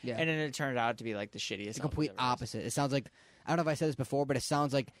fuck." Yeah. And then it turned out to be like the shittiest. the complete album ever. opposite. It sounds like, I don't know if I said this before, but it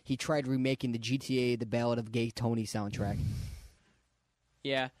sounds like he tried remaking the GTA, the Ballad of Gay Tony soundtrack.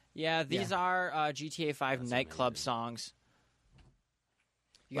 Yeah, these are GTA 5 nightclub songs.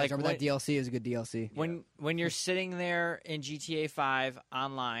 You guys Like, remember when- that DLC? It was a good DLC. When you're sitting there in GTA 5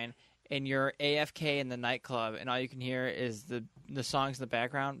 online and you're AFK in the nightclub and all you can hear is the songs in the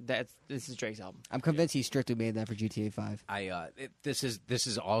background, this is Drake's album. I'm convinced he strictly made that for GTA 5. This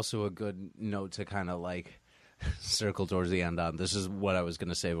is also a good note to kind of like circle towards the end on. This is what I was going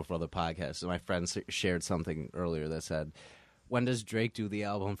to say before the podcast. My friend shared something earlier that said, "When does Drake do the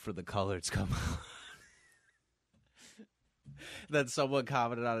album for the Colors come out?" Then someone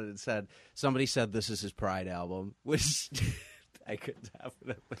commented on it and said, somebody said this is his Pride album, which I could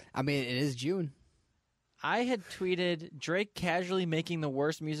definitely. I mean, it is June. I had tweeted Drake casually making the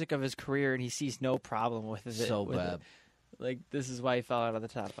worst music of his career and he sees no problem with it. So with bad. it. Like, this is why he fell out of the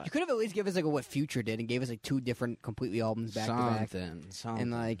top 5. You could have at least given us like what Future did and gave us like 2 different completely albums back to back. Something.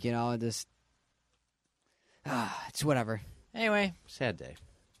 And like, you know, just it's whatever. Anyway, Sad day.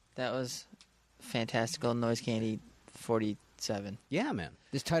 that was Fantastical Noise Candy 47. Yeah, man.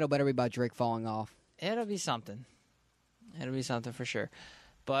 This title better be about Drake falling off. It'll be something. It'll be something for sure.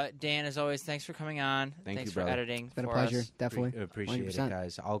 But Dan, as always, thanks for coming on. Thank thanks you, for brother. editing. It's been a for pleasure, us. definitely. Appreciate 100%. it,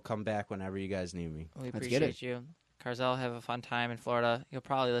 guys. I'll come back whenever you guys need me. We Let's get appreciate you. Carzell, have a fun time in Florida. You'll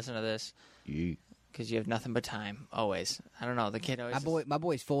probably listen to this because you have nothing but time. Always. I don't know. The kid always. My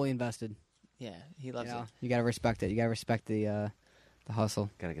boy's fully invested. Yeah, he loves You know? it. You gotta respect it. You gotta respect the hustle.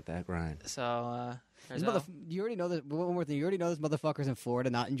 Gotta get that grind. So, This Carzell, you already know that. One more thing, you already know this motherfucker's in Florida,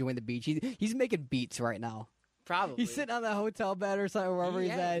 not enjoying the beach. He's making beats right now. probably. He's sitting on the hotel bed or something, wherever he's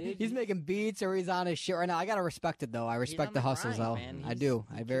Yeah, at. dude. He's making beats or he's on his shit right now. I gotta respect it though. I respect on the the hustles grind, though. man. I He's do.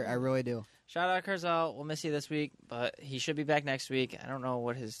 I really do. Shout out Carzell. We'll miss you this week, but he should be back next week. I don't know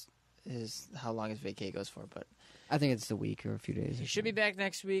what his how long his vacay goes for, but I think it's a week or a few days. he should be back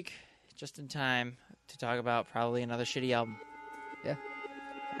next week, just in time to talk about probably another shitty album. Yeah.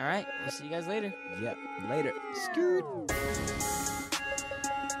 All right. We'll see you guys later. Yep. Later. Scoot.